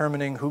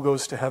predetermining who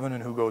goes to heaven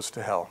and who goes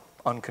to hell,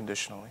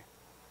 unconditionally.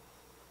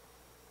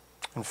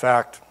 In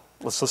fact,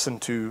 let's listen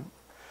to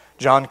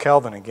John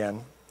Calvin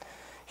again.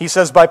 He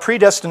says, "By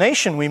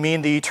predestination we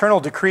mean the eternal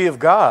decree of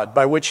God,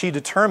 by which he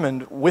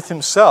determined with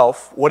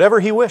himself whatever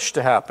he wished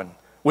to happen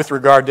with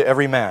regard to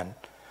every man.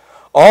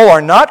 All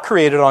are not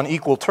created on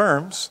equal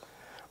terms,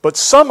 but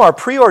some are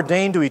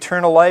preordained to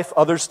eternal life,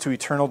 others to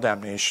eternal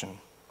damnation.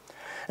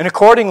 And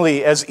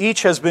accordingly, as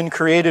each has been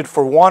created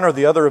for one or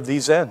the other of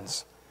these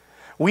ends,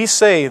 we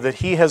say that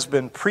he has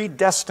been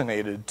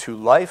predestinated to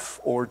life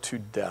or to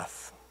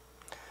death."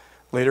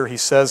 Later he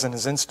says in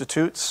his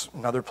Institutes,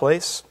 another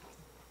place,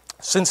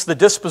 "Since the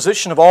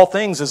disposition of all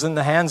things is in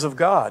the hands of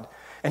God,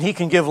 and he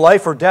can give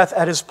life or death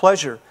at his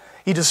pleasure,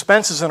 he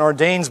dispenses and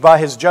ordains by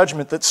his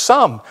judgment that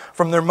some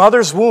from their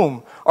mother's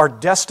womb are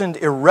destined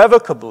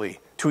irrevocably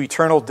to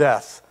eternal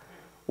death.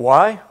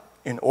 Why?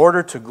 In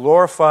order to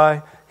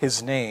glorify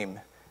his name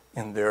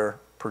in their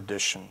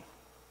perdition.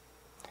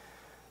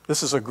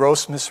 This is a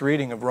gross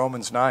misreading of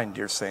Romans 9,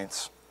 dear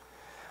saints.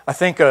 I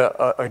think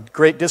a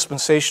great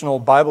dispensational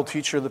Bible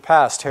teacher of the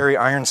past, Harry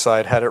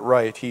Ironside, had it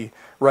right. He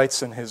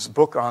writes in his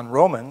book on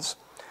Romans,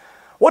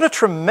 "What a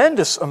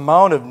tremendous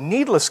amount of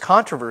needless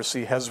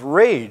controversy has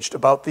raged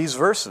about these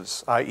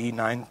verses," i.e.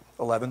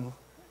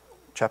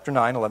 chapter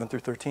 9, 11 through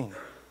 13.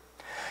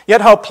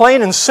 "Yet how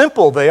plain and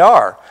simple they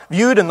are,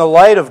 viewed in the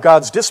light of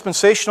God's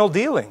dispensational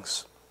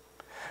dealings.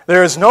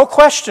 There is no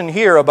question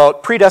here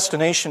about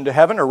predestination to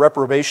heaven or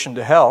reprobation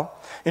to hell.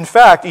 In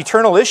fact,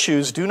 eternal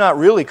issues do not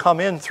really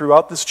come in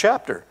throughout this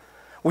chapter.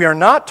 We are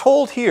not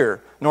told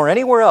here, nor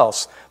anywhere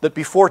else, that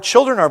before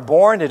children are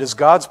born, it is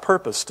God's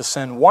purpose to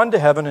send one to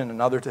heaven and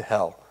another to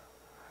hell.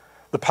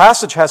 The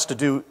passage has to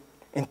do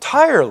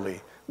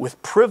entirely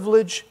with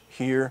privilege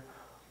here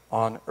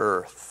on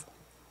earth."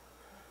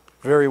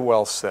 Very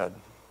well said.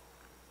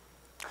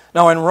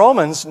 Now in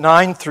Romans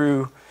 9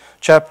 through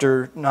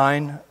chapter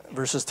 9,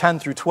 verses 10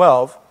 through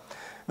 12,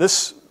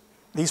 these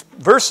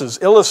verses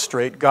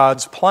illustrate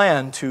God's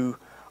plan to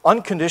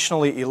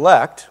unconditionally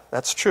elect.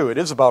 That's true, it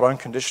is about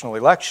unconditional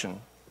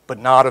election, but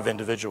not of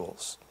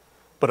individuals,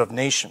 but of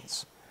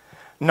nations.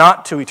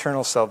 Not to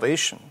eternal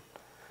salvation,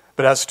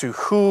 but as to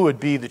who would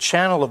be the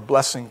channel of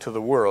blessing to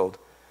the world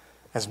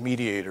as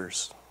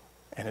mediators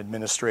and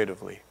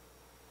administratively.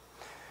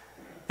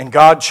 And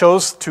God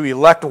chose to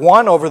elect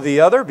one over the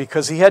other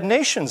because he had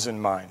nations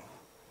in mind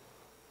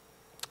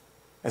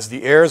as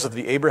the heirs of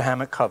the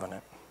Abrahamic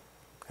covenant,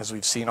 as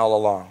we've seen all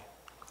along.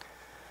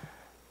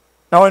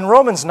 Now in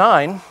Romans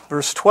 9,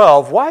 verse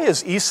 12, why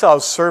is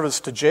Esau's service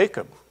to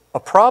Jacob a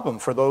problem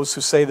for those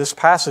who say this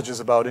passage is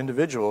about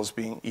individuals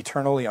being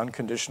eternally,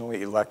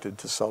 unconditionally elected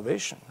to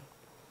salvation?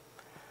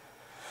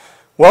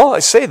 Well, I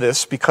say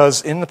this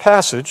because in the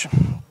passage,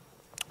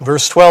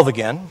 verse 12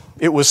 again,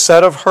 "It was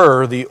said of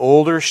her, the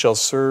older shall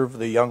serve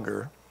the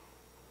younger."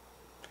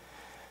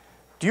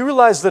 Do you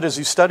realize that as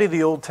you study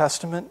the Old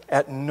Testament,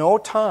 at no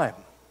time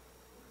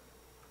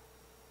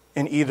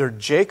in either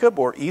Jacob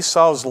or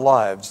Esau's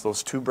lives,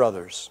 those two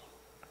brothers,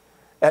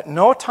 at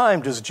no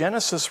time does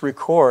Genesis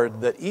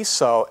record that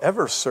Esau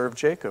ever served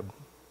Jacob.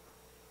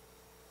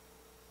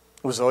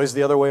 It was always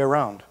the other way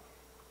around.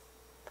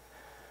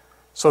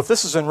 So if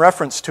this is in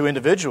reference to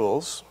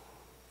individuals,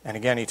 and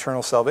again,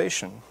 eternal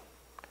salvation,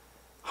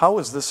 how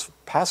is this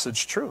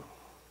passage true?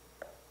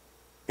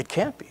 It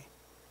can't be,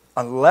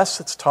 unless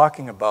it's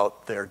talking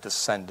about their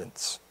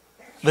descendants,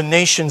 the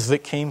nations that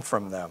came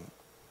from them.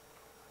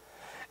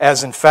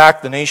 As in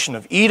fact, the nation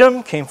of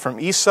Edom came from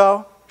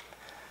Esau,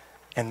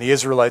 and the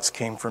Israelites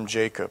came from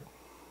Jacob.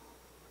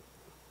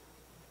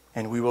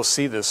 And we will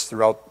see this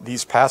throughout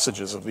these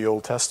passages of the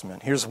Old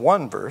Testament. Here's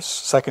one verse,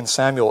 2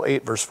 Samuel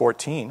 8, verse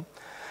 14,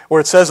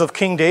 where it says of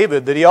King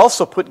David that he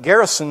also put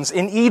garrisons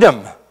in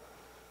Edom.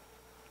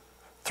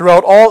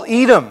 Throughout all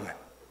Edom,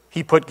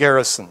 he put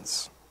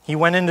garrisons. He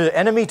went into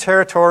enemy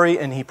territory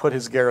and he put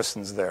his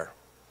garrisons there.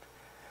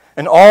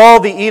 And all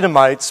the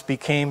Edomites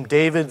became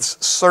David's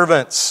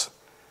servants.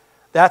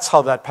 That's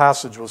how that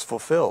passage was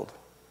fulfilled,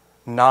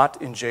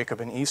 not in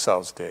Jacob and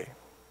Esau's day.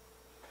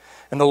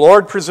 And the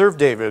Lord preserved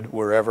David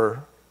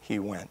wherever he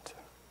went.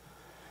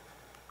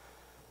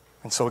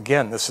 And so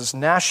again, this is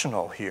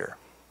national here.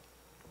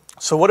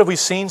 So what have we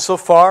seen so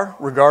far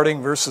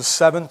regarding verses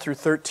 7 through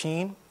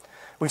 13?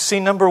 We've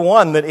seen, number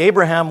one, that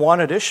Abraham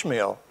wanted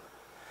Ishmael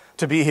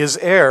to be his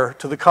heir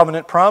to the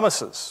covenant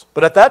promises.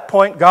 But at that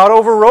point, God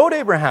overrode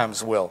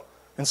Abraham's will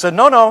and said,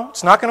 no,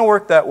 it's not going to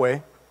work that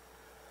way.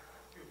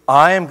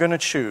 I am going to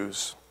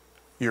choose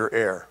your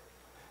heir.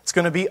 It's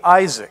going to be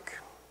Isaac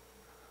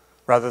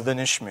rather than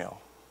Ishmael.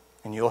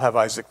 And you'll have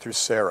Isaac through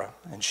Sarah,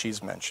 and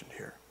she's mentioned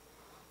here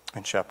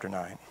in chapter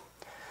 9.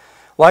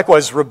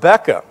 Likewise,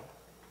 Rebekah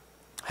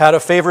had a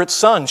favorite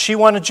son. She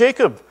wanted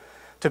Jacob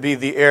to be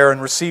the heir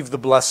and receive the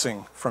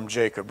blessing from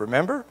Jacob.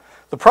 Remember?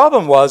 The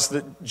problem was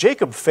that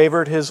Jacob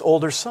favored his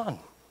older son,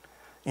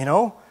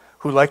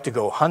 who liked to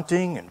go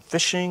hunting and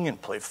fishing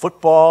and play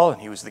football,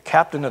 and he was the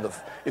captain of the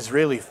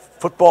Israeli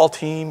football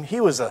team.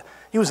 He was a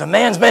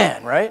man's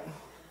man, right?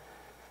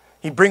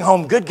 He'd bring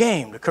home good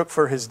game to cook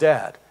for his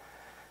dad.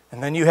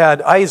 And then you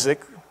had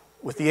Isaac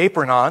with the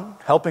apron on,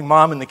 helping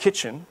mom in the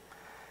kitchen,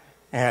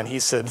 and he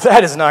said,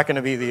 that is not going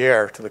to be the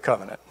heir to the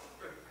covenant.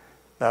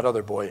 That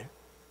other boy,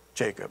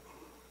 Jacob,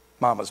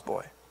 mama's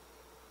boy.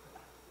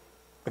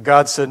 But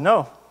God said,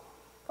 no,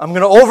 I'm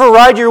going to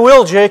override your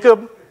will,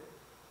 Jacob.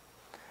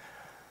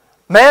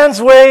 Man's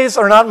ways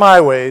are not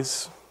my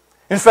ways.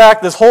 In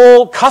fact, this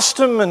whole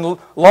custom and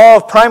law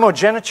of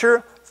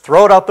primogeniture,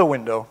 throw it out the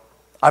window.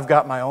 I've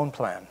got my own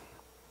plan.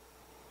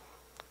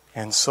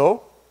 And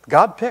so,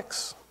 God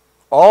picks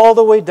all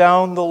the way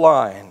down the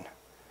line.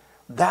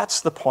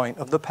 That's the point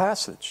of the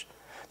passage.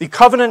 The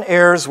covenant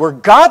heirs were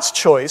God's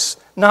choice,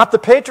 not the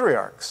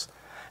patriarchs.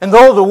 And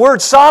though the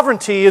word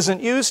sovereignty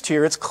isn't used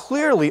here, it's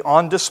clearly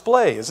on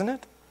display, isn't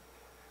it?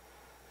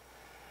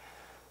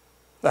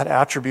 That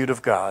attribute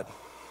of God.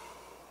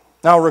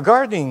 Now,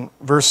 regarding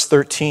verse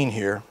 13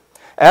 here,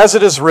 as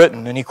it is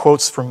written, and he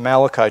quotes from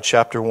Malachi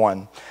chapter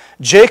 1,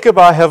 Jacob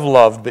I have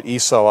loved, but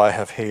Esau I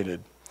have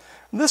hated.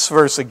 This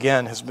verse,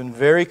 again, has been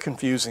very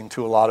confusing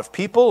to a lot of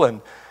people, and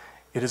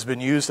it has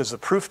been used as a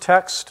proof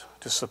text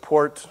to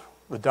support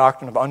the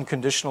doctrine of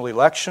unconditional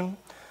election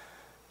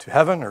to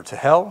heaven or to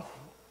hell.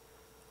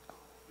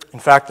 In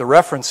fact, the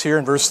reference here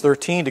in verse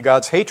 13 to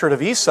God's hatred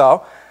of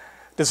Esau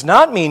does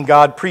not mean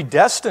God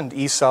predestined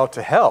Esau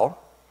to hell.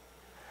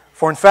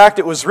 For in fact,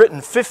 it was written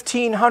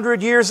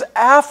 1,500 years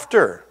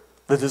after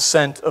the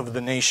descent of the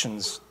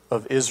nations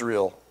of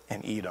Israel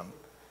and Edom.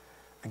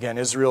 Again,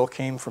 Israel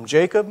came from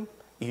Jacob,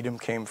 Edom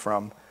came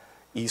from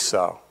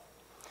Esau.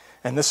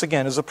 And this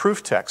again is a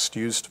proof text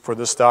used for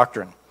this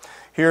doctrine.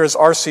 Here is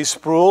R.C.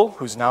 Sproul,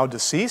 who's now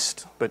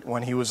deceased, but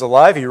when he was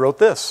alive, he wrote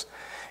this.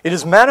 It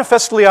is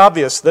manifestly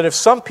obvious that if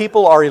some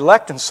people are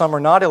elect and some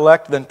are not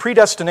elect, then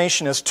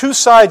predestination has two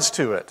sides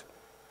to it.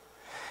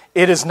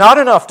 It is not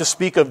enough to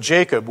speak of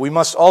Jacob. We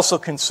must also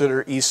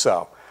consider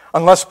Esau.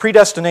 Unless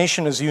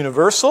predestination is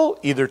universal,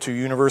 either to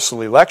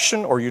universal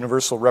election or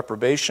universal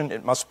reprobation,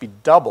 it must be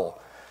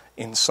double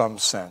in some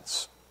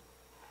sense.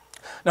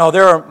 Now,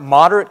 there are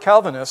moderate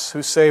Calvinists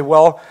who say,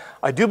 well,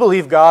 I do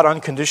believe God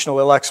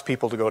unconditionally elects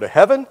people to go to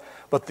heaven,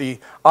 but the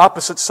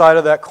opposite side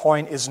of that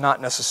coin is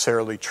not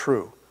necessarily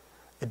true.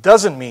 It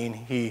doesn't mean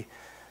he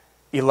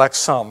elects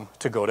some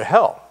to go to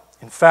hell.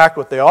 In fact,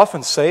 what they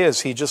often say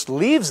is he just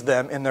leaves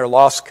them in their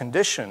lost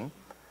condition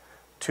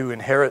to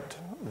inherit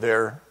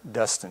their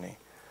destiny.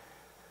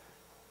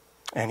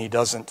 And he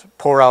doesn't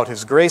pour out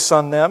his grace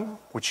on them,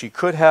 which he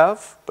could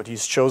have, but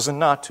he's chosen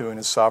not to in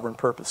his sovereign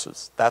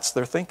purposes. That's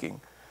their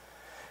thinking.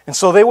 And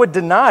so they would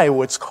deny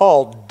what's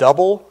called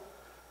double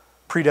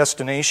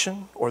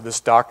predestination or this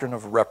doctrine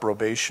of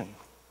reprobation.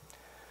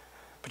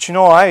 But you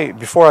know,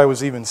 before I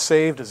was even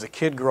saved as a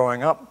kid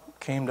growing up,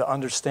 came to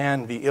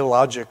understand the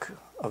illogic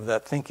of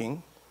that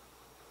thinking.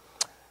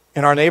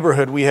 In our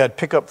neighborhood, we had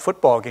pickup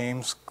football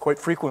games quite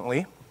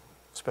frequently,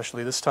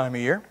 especially this time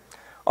of year,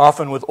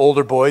 often with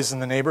older boys in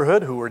the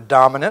neighborhood who were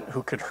dominant,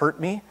 who could hurt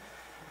me.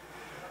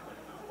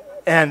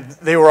 And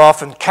they were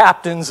often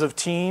captains of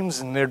teams,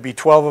 and there'd be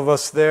 12 of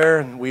us there,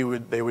 and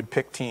they would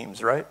pick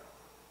teams, right?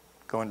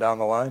 Going down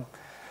the line.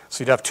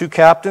 So you'd have two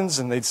captains,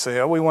 and they'd say,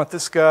 oh, we want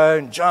this guy,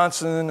 and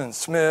Johnson, and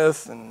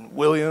Smith, and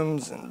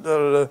Williams, and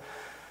da-da-da.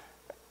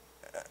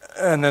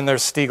 And then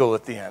there's Stiegel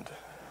at the end.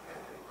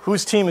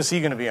 Whose team is he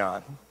going to be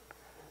on?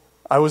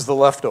 I was the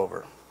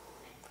leftover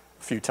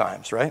a few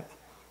times, right?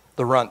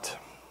 The runt.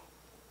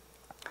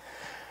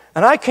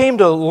 And I came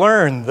to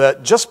learn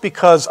that just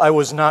because I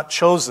was not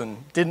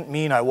chosen didn't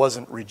mean I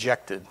wasn't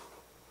rejected.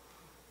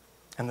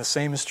 And the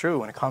same is true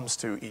when it comes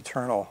to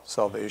eternal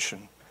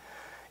salvation.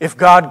 If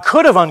God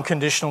could have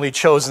unconditionally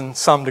chosen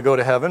some to go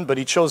to heaven, but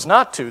he chose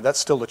not to, that's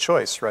still a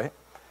choice, right?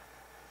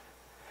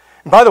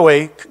 And by the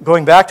way,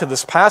 going back to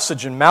this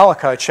passage in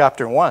Malachi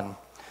chapter 1,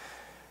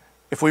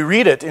 if we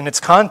read it in its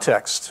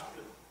context,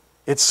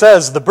 it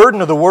says, the burden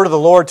of the word of the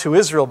Lord to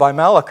Israel by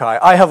Malachi,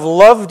 I have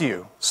loved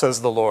you,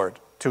 says the Lord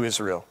to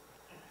Israel.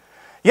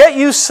 Yet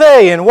you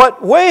say, in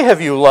what way have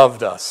you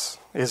loved us?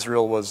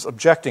 Israel was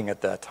objecting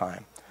at that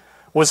time.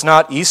 Was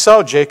not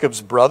Esau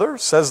Jacob's brother,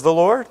 says the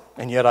Lord,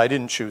 and yet I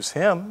didn't choose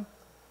him?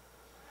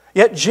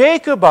 Yet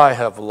Jacob I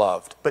have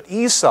loved, but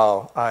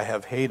Esau I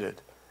have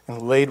hated,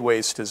 and laid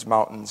waste his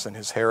mountains and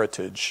his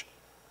heritage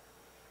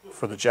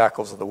for the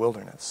jackals of the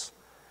wilderness.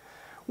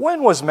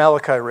 When was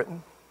Malachi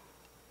written?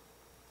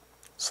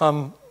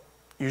 Some,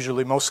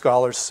 usually most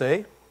scholars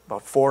say,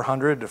 about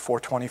 400 to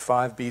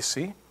 425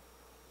 BC.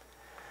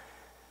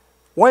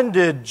 When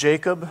did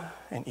Jacob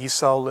and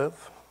Esau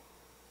live?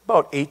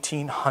 About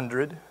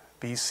 1800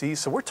 BC.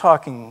 So we're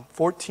talking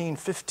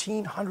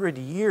 1,500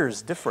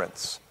 years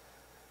difference.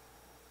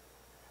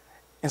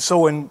 And so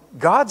when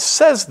God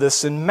says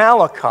this in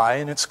Malachi,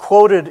 and it's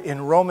quoted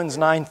in Romans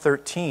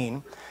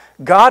 9:13,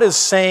 God is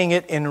saying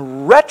it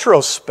in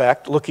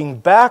retrospect, looking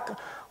back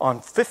on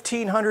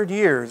 1,500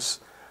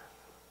 years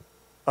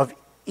of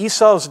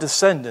Esau's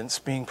descendants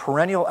being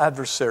perennial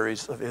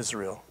adversaries of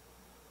Israel.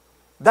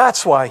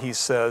 That's why he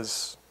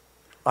says,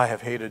 I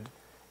have hated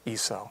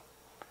Esau.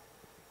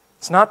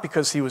 It's not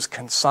because he was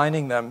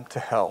consigning them to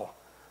hell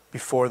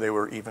before they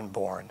were even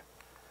born.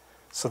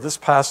 So this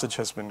passage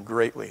has been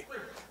greatly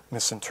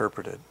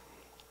misinterpreted.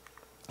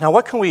 Now,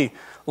 what can we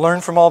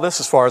learn from all this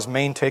as far as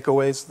main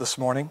takeaways this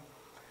morning?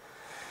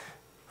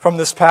 From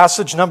this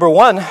passage, number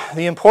one,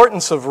 the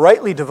importance of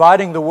rightly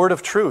dividing the word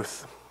of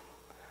truth,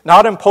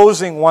 not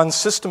imposing one's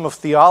system of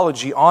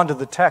theology onto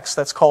the text.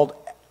 That's called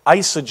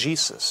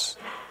eisegesis.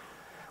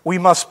 We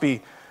must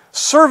be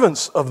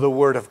servants of the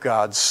Word of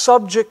God,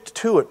 subject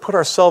to it, put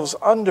ourselves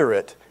under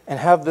it, and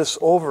have this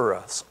over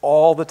us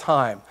all the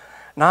time.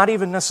 Not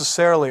even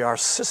necessarily our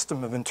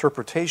system of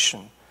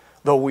interpretation,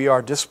 though we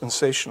are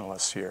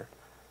dispensationalists here.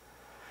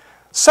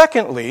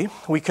 Secondly,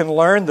 we can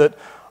learn that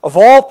of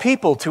all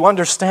people to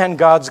understand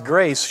God's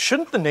grace,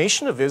 shouldn't the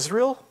nation of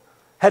Israel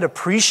had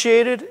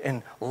appreciated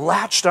and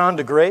latched on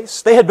to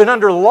grace? They had been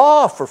under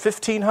law for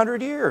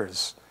 1,500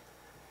 years.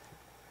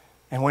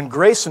 And when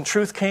grace and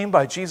truth came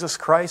by Jesus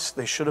Christ,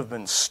 they should have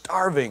been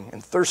starving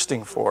and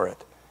thirsting for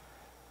it.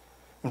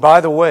 And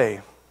by the way,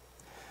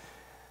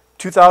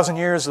 2,000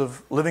 years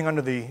of living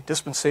under the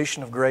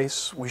dispensation of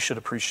grace, we should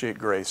appreciate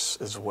grace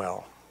as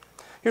well.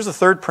 Here's the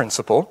third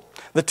principle,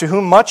 that to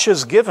whom much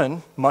is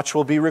given, much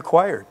will be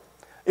required.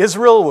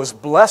 Israel was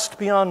blessed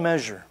beyond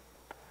measure,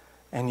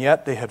 and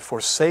yet they had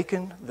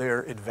forsaken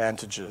their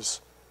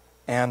advantages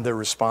and their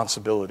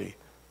responsibility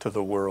to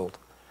the world.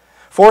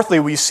 Fourthly,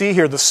 we see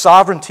here the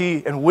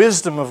sovereignty and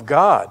wisdom of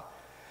God,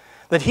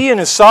 that He in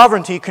His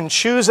sovereignty can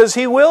choose as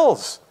He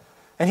wills,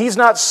 and He's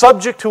not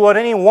subject to what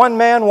any one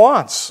man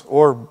wants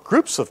or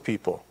groups of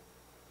people.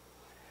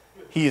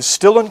 He is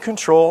still in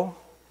control,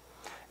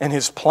 and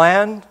His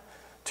plan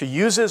to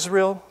use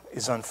Israel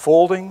is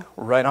unfolding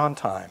right on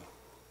time.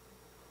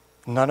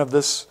 None of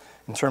this,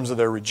 in terms of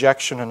their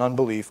rejection and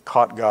unbelief,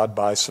 caught God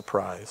by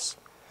surprise.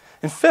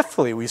 And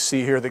fifthly, we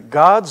see here that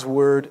God's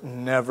word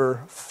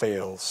never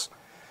fails.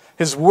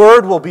 His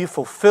word will be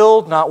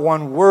fulfilled. Not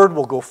one word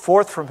will go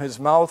forth from His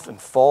mouth and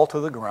fall to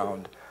the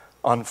ground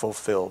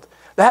unfulfilled.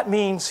 That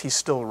means He's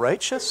still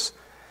righteous.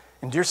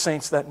 And dear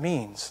saints, that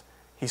means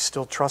He's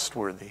still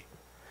trustworthy.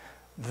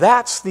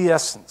 That's the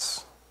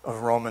essence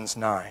of Romans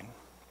 9.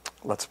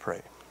 Let's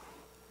pray.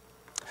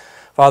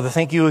 Father,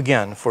 thank You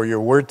again for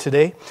Your word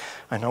today.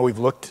 I know we've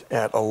looked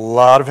at a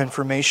lot of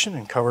information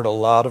and covered a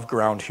lot of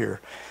ground here.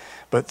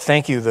 But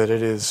thank You that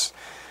it is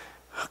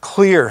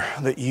clear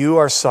that You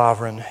are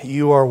sovereign,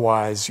 You are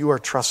wise, You are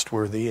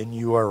trustworthy, and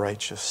You are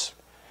righteous.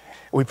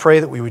 We pray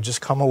that we would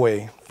just come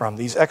away from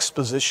these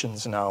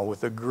expositions now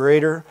with a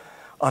greater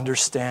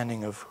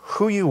understanding of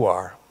who You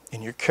are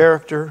in Your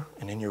character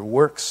and in Your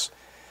works,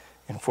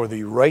 and for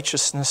the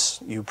righteousness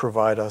You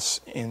provide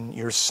us in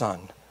Your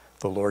Son,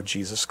 the Lord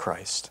Jesus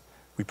Christ.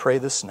 We pray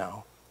this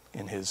now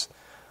in His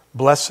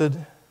blessed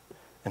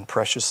and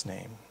precious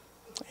name.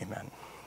 Amen.